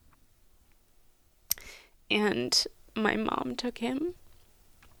 And my mom took him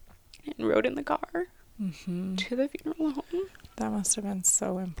and rode in the car to the funeral home. That must have been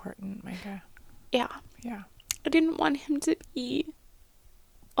so important, Micah. Yeah. Yeah. I didn't want him to be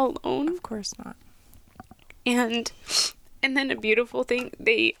alone. Of course not. And then a beautiful thing,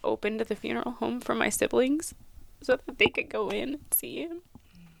 they opened the funeral home for my siblings so that they could go in and see him.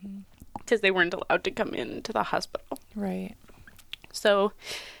 Because they weren't allowed to come into the hospital. Right. So,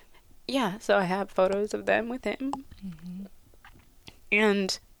 yeah, so I have photos of them with him.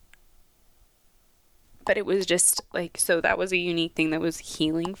 But it was just like, so that was a unique thing that was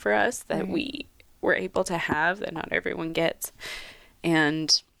healing for us that we were able to have that not everyone gets.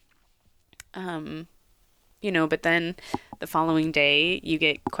 And, you know, but then the following day you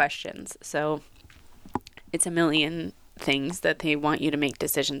get questions. So it's a million things that they want you to make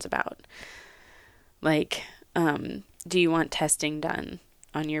decisions about. Like, do you want testing done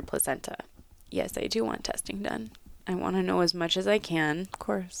on your placenta? Yes, I do want testing done. I want to know as much as I can, of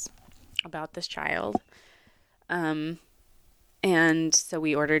course, about this child. And so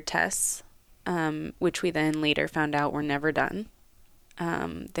we ordered tests, which we then later found out were never done.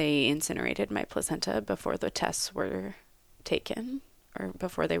 They incinerated my placenta before the tests were taken or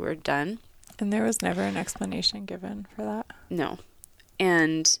before they were done. And there was never an explanation given for that? No.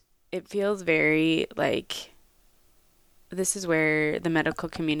 And it feels very like this is where the medical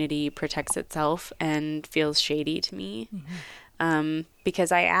community protects itself and feels shady to me.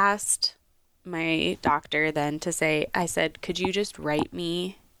 Because I asked my doctor then I said, could you just write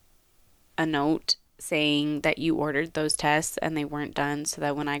me a note saying that you ordered those tests and they weren't done so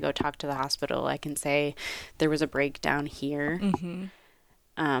that when I go talk to the hospital, I can say there was a breakdown here.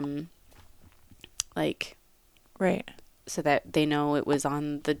 Like, right. So that they know it was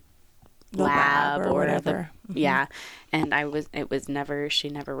on the lab or whatever. Yeah. And she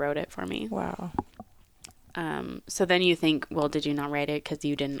never wrote it for me. Wow. So then you think, well, did you not write it because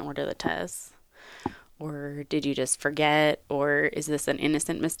you didn't order the tests? Or did you just forget? Or is this an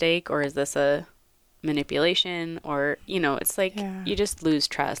innocent mistake? Or is this a manipulation? Or, you know, it's like you just lose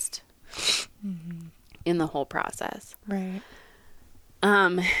trust in the whole process. Right.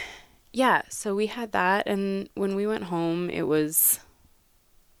 Yeah, so we had that. And when we went home, it was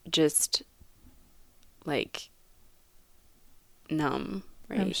just like numb,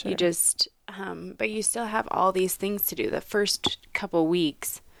 right? I'm sure. You just, but you still have all these things to do. The first couple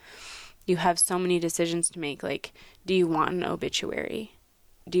weeks, you have so many decisions to make. Like, do you want an obituary?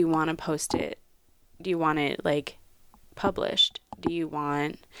 Do you want to post it? Do you want it like published? Do you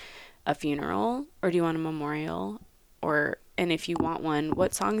want a funeral, or do you want a memorial? And if you want one,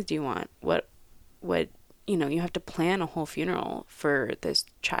 what songs do you want? What, you have to plan a whole funeral for this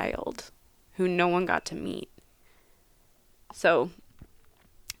child who no one got to meet. So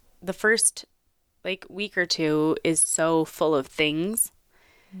the first like week or two is so full of things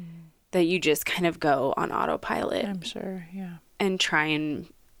that you just kind of go on autopilot. I'm sure, yeah. And try and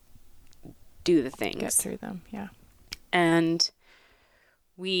do the things. Get through them, yeah. And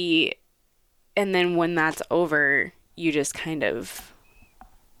then when that's over, you just kind of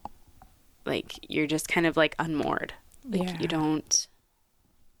like, you're just kind of like unmoored. Like you don't.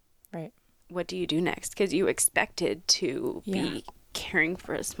 Right. What do you do next? Because you expected to be caring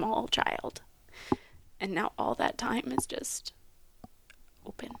for a small child. And now all that time is just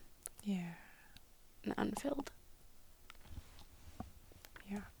open. Yeah. And unfilled.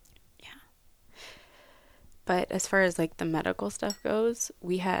 Yeah. Yeah. But as far as like the medical stuff goes,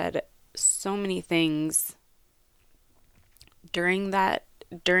 we had so many things during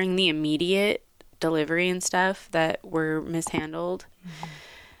the immediate delivery and stuff that were mishandled. Mm-hmm.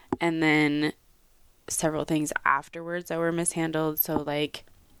 And then several things afterwards that were mishandled. So like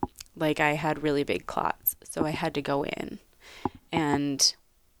I had really big clots, so I had to go in, and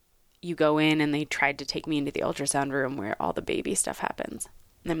you go in and they tried to take me into the ultrasound room where all the baby stuff happens.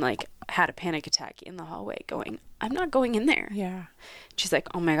 And I'm like, had a panic attack in the hallway going, I'm not going in there. Yeah. She's like,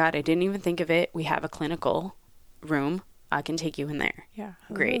 oh my God, I didn't even think of it. We have a clinical room. I can take you in there. Yeah.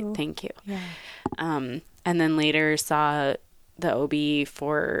 Great. Thank you. Yeah. And then later saw the OB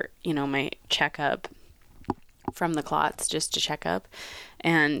for, my checkup from the clots, just to check up,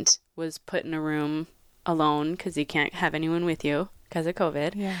 and was put in a room alone because you can't have anyone with you because of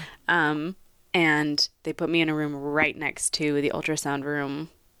COVID. Yeah. And they put me in a room right next to the ultrasound room,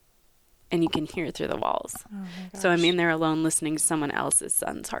 and you can hear through the walls. Oh my gosh. So I'm in there alone listening to someone else's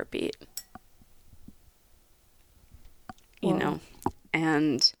son's heartbeat. Whoa.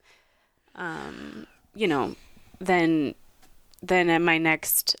 And, then at my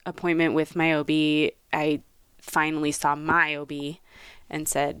next appointment with my OB, I finally saw my OB and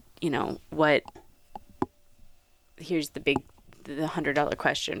said, here's the $100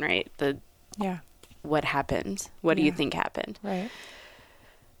 question, right? What happened? What do you think happened? Right.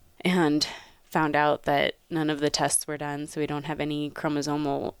 And found out that none of the tests were done, so we don't have any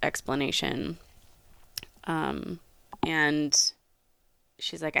chromosomal explanation. And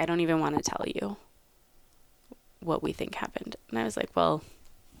she's like, I don't even want to tell you what we think happened. And I was like, well,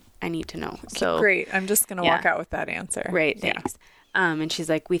 I need to know. So great. I'm just going to walk out with that answer. Right. Thanks. And she's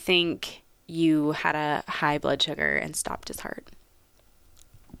like, we think you had a high blood sugar and stopped his heart.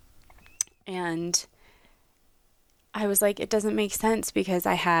 And I was like, it doesn't make sense because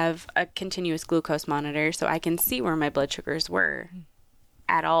I have a continuous glucose monitor, so I can see where my blood sugars were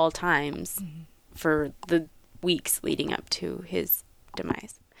at all times for the weeks leading up to his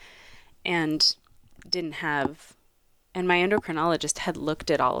demise. And my endocrinologist had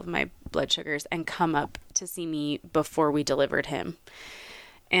looked at all of my blood sugars and come up to see me before we delivered him.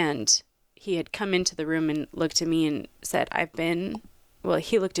 And he had come into the room and looked at me and said,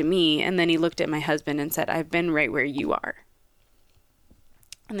 he looked at me and then he looked at my husband and said, I've been right where you are.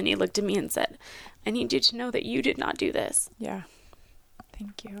 And then he looked at me and said, I need you to know that you did not do this. Yeah.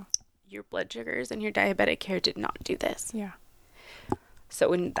 Thank you. Your blood sugars and your diabetic care did not do this. Yeah. So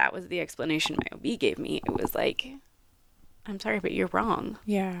when that was the explanation my OB gave me, it was like, I'm sorry, but you're wrong.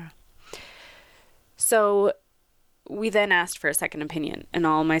 Yeah. So we then asked for a second opinion, and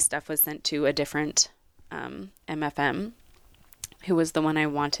all my stuff was sent to a different MFM, who was the one I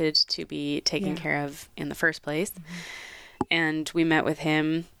wanted to be taken care of in the first place. And we met with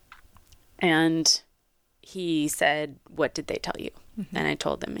him, and he said, what did they tell you? And I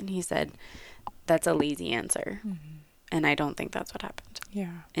told him, and he said, that's a lazy answer. And I don't think that's what happened.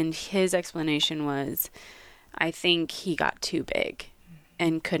 Yeah. And his explanation was, I think he got too big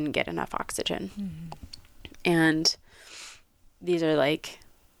and couldn't get enough oxygen. And these are like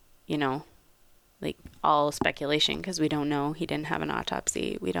all speculation because we don't know. He didn't have an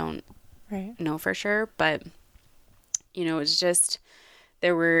autopsy. We don't know for sure. But, it's just,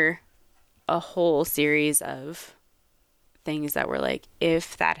 there were a whole series of things that were like,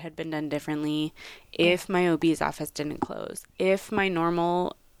 if that had been done differently, if my OB's office didn't close, if my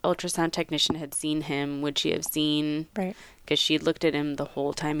normal ultrasound technician had seen him, would she have seen, because she looked at him the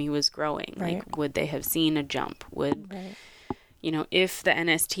whole time he was growing, like, would they have seen a jump? if the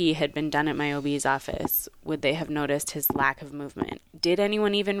NST had been done at my OB's office, would they have noticed his lack of movement? Did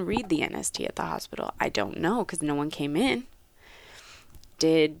anyone even read the NST at the hospital? I don't know, because no one came in.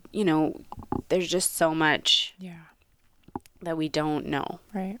 There's just so much that we don't know.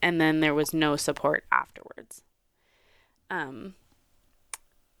 Right. And then there was no support afterwards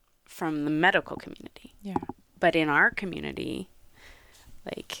from the medical community. Yeah. But in our community,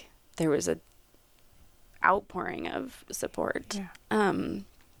 there was a outpouring of support. Yeah.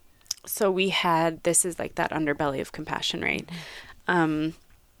 So we had, this is that underbelly of compassion, right?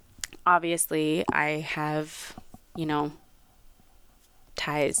 Obviously I have,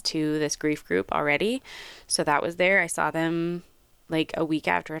 ties to this grief group already. So that was there. I saw them a week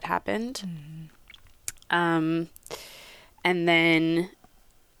after it happened. And then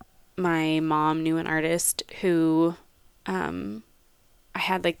my mom knew an artist who, I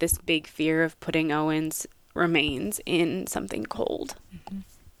had this big fear of putting Owen's remains in something cold.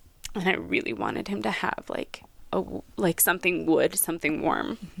 And I really wanted him to have something wood, something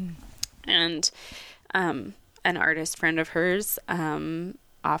warm. And, an artist friend of hers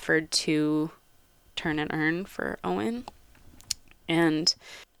offered to turn an urn for Owen. And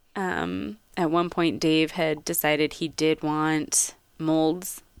at one point, Dave had decided he did want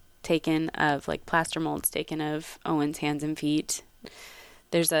molds taken of, plaster molds taken of Owen's hands and feet.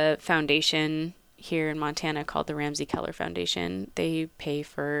 There's a foundation here in Montana called the Ramsey Keller Foundation. They pay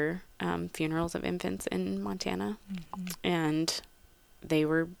for funerals of infants in Montana. And they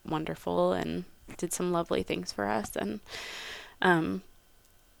were wonderful and did some lovely things for us, and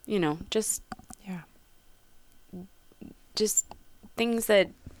just things that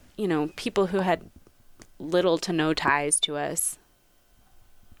people who had little to no ties to us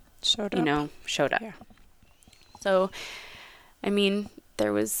showed up. Yeah. So I mean,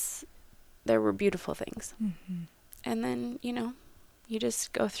 there were beautiful things. And then you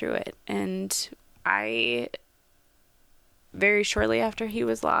just go through it. And I, very shortly after he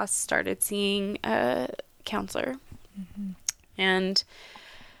was lost, started seeing a counselor and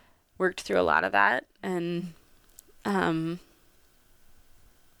worked through a lot of that. And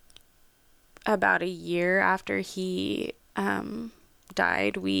about a year after he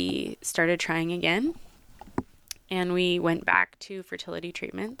died, we started trying again. And we went back to fertility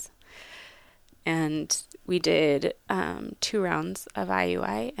treatments. And we did 2 rounds of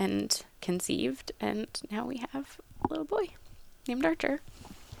IUI and conceived. And now we have a little boy named Archer.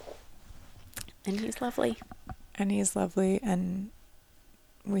 And he's lovely. And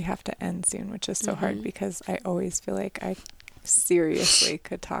we have to end soon, which is so hard because I always feel like I seriously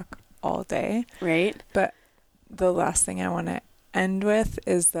could talk all day. Right. But the last thing I want to end with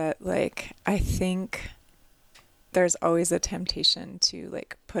is that, I think there's always a temptation to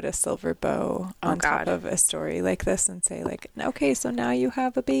put a silver bow on top of a story like this and say okay, so now you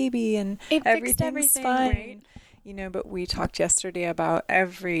have a baby and everything's fine. Right? But we talked yesterday about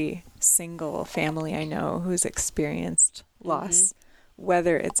every single family I know who's experienced loss,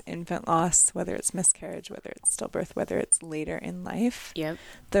 whether it's infant loss, whether it's miscarriage, whether it's stillbirth, whether it's later in life. Yep.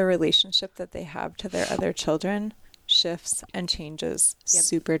 The relationship that they have to their other children shifts and changes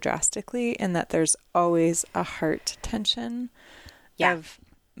super drastically, and that there's always a heart tension of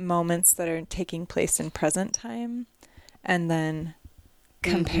moments that are taking place in present time, and then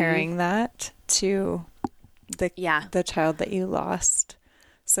comparing that to the child that you lost.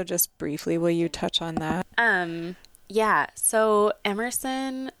 So just briefly, will you touch on that? So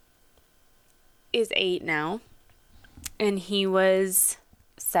Emerson is 8 now, and he was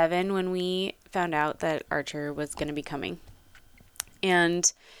 7 when we found out that Archer was going to be coming.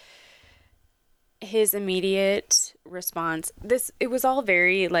 And his immediate response, it was all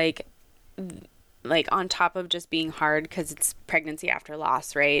very on top of just being hard because it's pregnancy after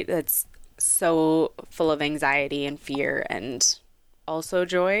loss, right? It's so full of anxiety and fear and also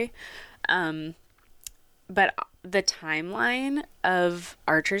joy. But the timeline of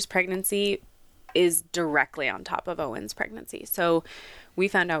Archer's pregnancy is directly on top of Owen's pregnancy. So we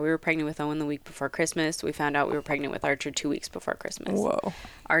found out we were pregnant with Owen the week before Christmas. We found out we were pregnant with Archer 2 weeks before Christmas. Whoa.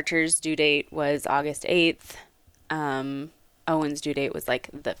 Archer's due date was August 8th. Owen's due date was the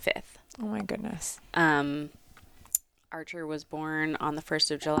 5th. Oh my goodness. Archer was born on the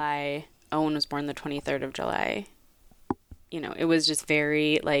 1st of July. Owen was born the 23rd of July. It was just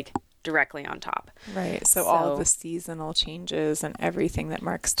very directly on top. Right. So all of the seasonal changes and everything that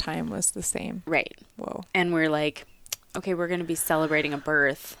marks time was the same. Right. Whoa. And we're okay, we're going to be celebrating a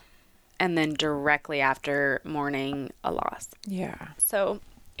birth and then directly after mourning a loss. Yeah. So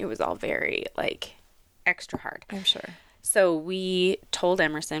it was all very extra hard. I'm sure. So we told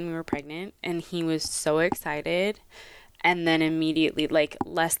Emerson we were pregnant, and he was so excited. And then immediately, like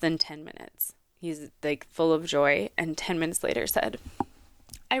less than 10 minutes, he's like full of joy. And 10 minutes later said,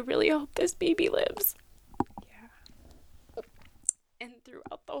 I really hope this baby lives. Yeah. And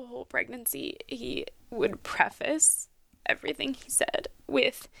throughout the whole pregnancy, he would preface everything he said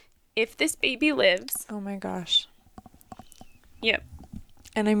with, if this baby lives. Oh my gosh. Yep.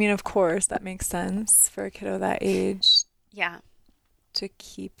 And I mean, of course, that makes sense for a kiddo that age. Yeah. To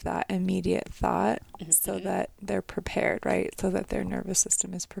keep that immediate thought so Mm-hmm. that they're prepared, right? So that their nervous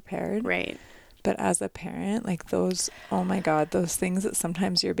system is prepared. Right. But as a parent, like those, oh my God, those things that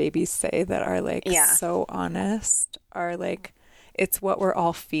sometimes your babies say that are like so honest are like, it's what we're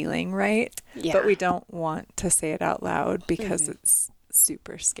all feeling, right? Yeah. But we don't want to say it out loud because it's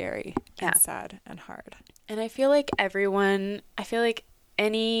super scary and sad and hard. And I feel like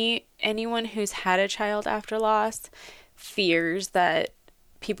anyone who's had a child after loss fears that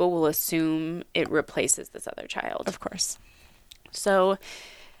people will assume it replaces this other child. Of course. So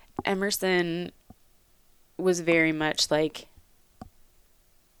Emerson was very much like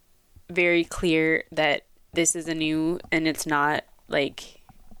very clear that this is a new, and it's not like,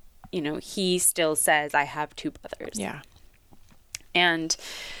 you know, he still says, I have two brothers. Yeah. And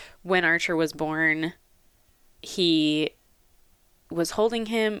when Archer was born, he was holding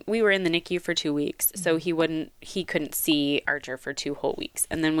him. We were in the NICU for 2 weeks, so he couldn't see Archer for 2 whole weeks.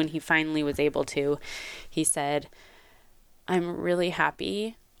 And then when he finally was able to, he said, I'm really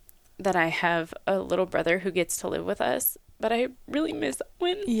happy that I have a little brother who gets to live with us, but I really miss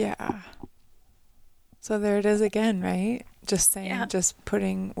Owen. Yeah. So there it is again, right? Just saying, just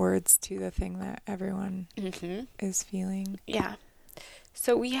putting words to the thing that everyone is feeling. Yeah.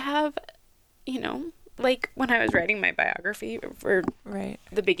 So we have, you know, like when I was writing my biography for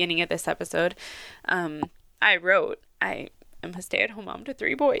the beginning of this episode, I wrote, I am a stay-at-home mom to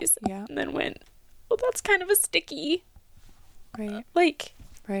 3 boys. Yeah. And then went, well, that's kind of a sticky. Right. Like.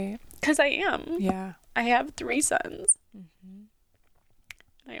 Right. Because I am. Yeah. I have 3 sons. Mm-hmm.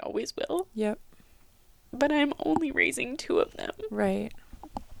 I always will. Yep. But I'm only raising 2 of them. Right.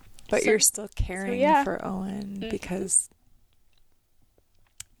 But you're still caring for Owen because.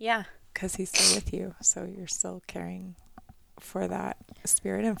 Yeah. Because he's still with you. So you're still caring for that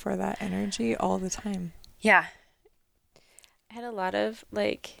spirit and for that energy all the time. Yeah. I had a lot of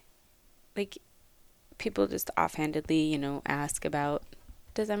like people just offhandedly, you know, ask about,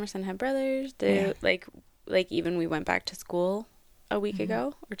 does Emerson have brothers? Like even we went back to school a week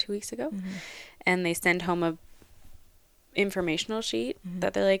ago or 2 weeks ago, and they send home a informational sheet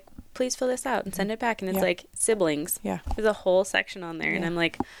that they're like, please fill this out and send it back. And it's like siblings. Yeah. There's a whole section on there. And I'm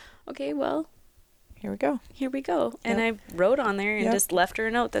like, okay, well, here we go. And I wrote on there and just left her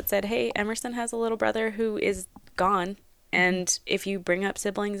a note that said, hey, Emerson has a little brother who is gone. And if you bring up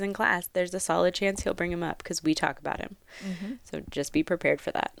siblings in class, there's a solid chance he'll bring him up because we talk about him. So just be prepared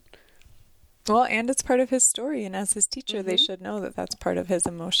for that. Well, and it's part of his story. And as his teacher, they should know that that's part of his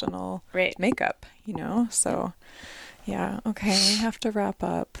emotional makeup, you know? So, yeah. Okay. We have to wrap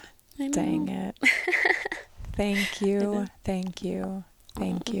up. Dang it. Thank you. Thank you.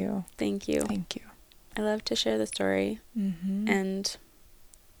 Thank you. Thank you. Thank you. I love to share the story. And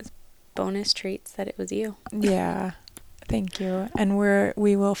it's bonus treats that it was you. Yeah. Thank you. And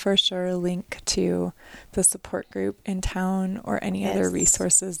we will for sure link to the support group in town or any other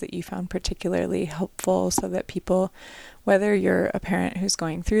resources that you found particularly helpful so that people, whether you're a parent who's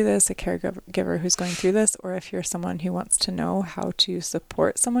going through this, a caregiver who's going through this, or if you're someone who wants to know how to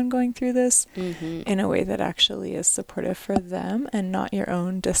support someone going through this in a way that actually is supportive for them and not your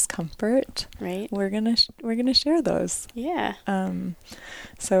own discomfort. Right. We're going to share those. Yeah.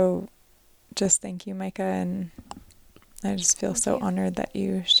 So just thank you, Micah, and I just feel so honored that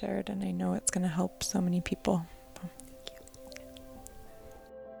you shared, and I know it's going to help so many people.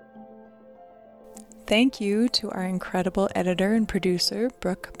 Thank you to our incredible editor and producer,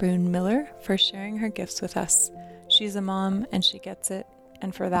 Brooke Boone Miller, for sharing her gifts with us. She's a mom, and she gets it,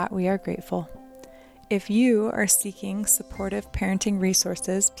 and for that we are grateful. If you are seeking supportive parenting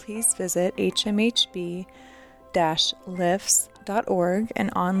resources, please visit hmhb-lifts.org, an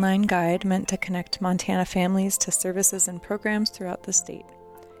online guide meant to connect Montana families to services and programs throughout the state.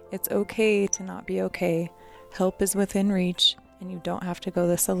 It's okay to not be okay. Help is within reach, and you don't have to go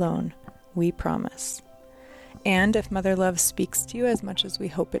this alone. We promise. And if Mother Love speaks to you as much as we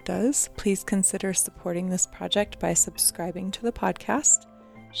hope it does, please consider supporting this project by subscribing to the podcast,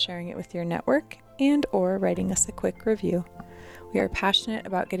 sharing it with your network, and or writing us a quick review. We are passionate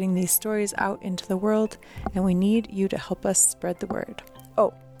about getting these stories out into the world, and we need you to help us spread the word.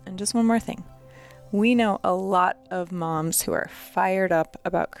 Oh, and just one more thing. We know a lot of moms who are fired up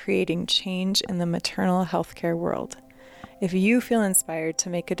about creating change in the maternal healthcare world. If you feel inspired to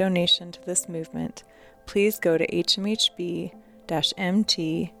make a donation to this movement, please go to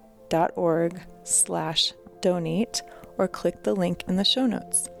hmhb-mt.org/donate or click the link in the show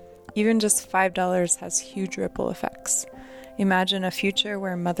notes. Even just $5 has huge ripple effects. Imagine a future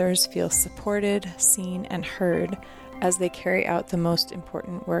where mothers feel supported, seen, and heard as they carry out the most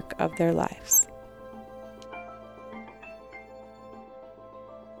important work of their lives.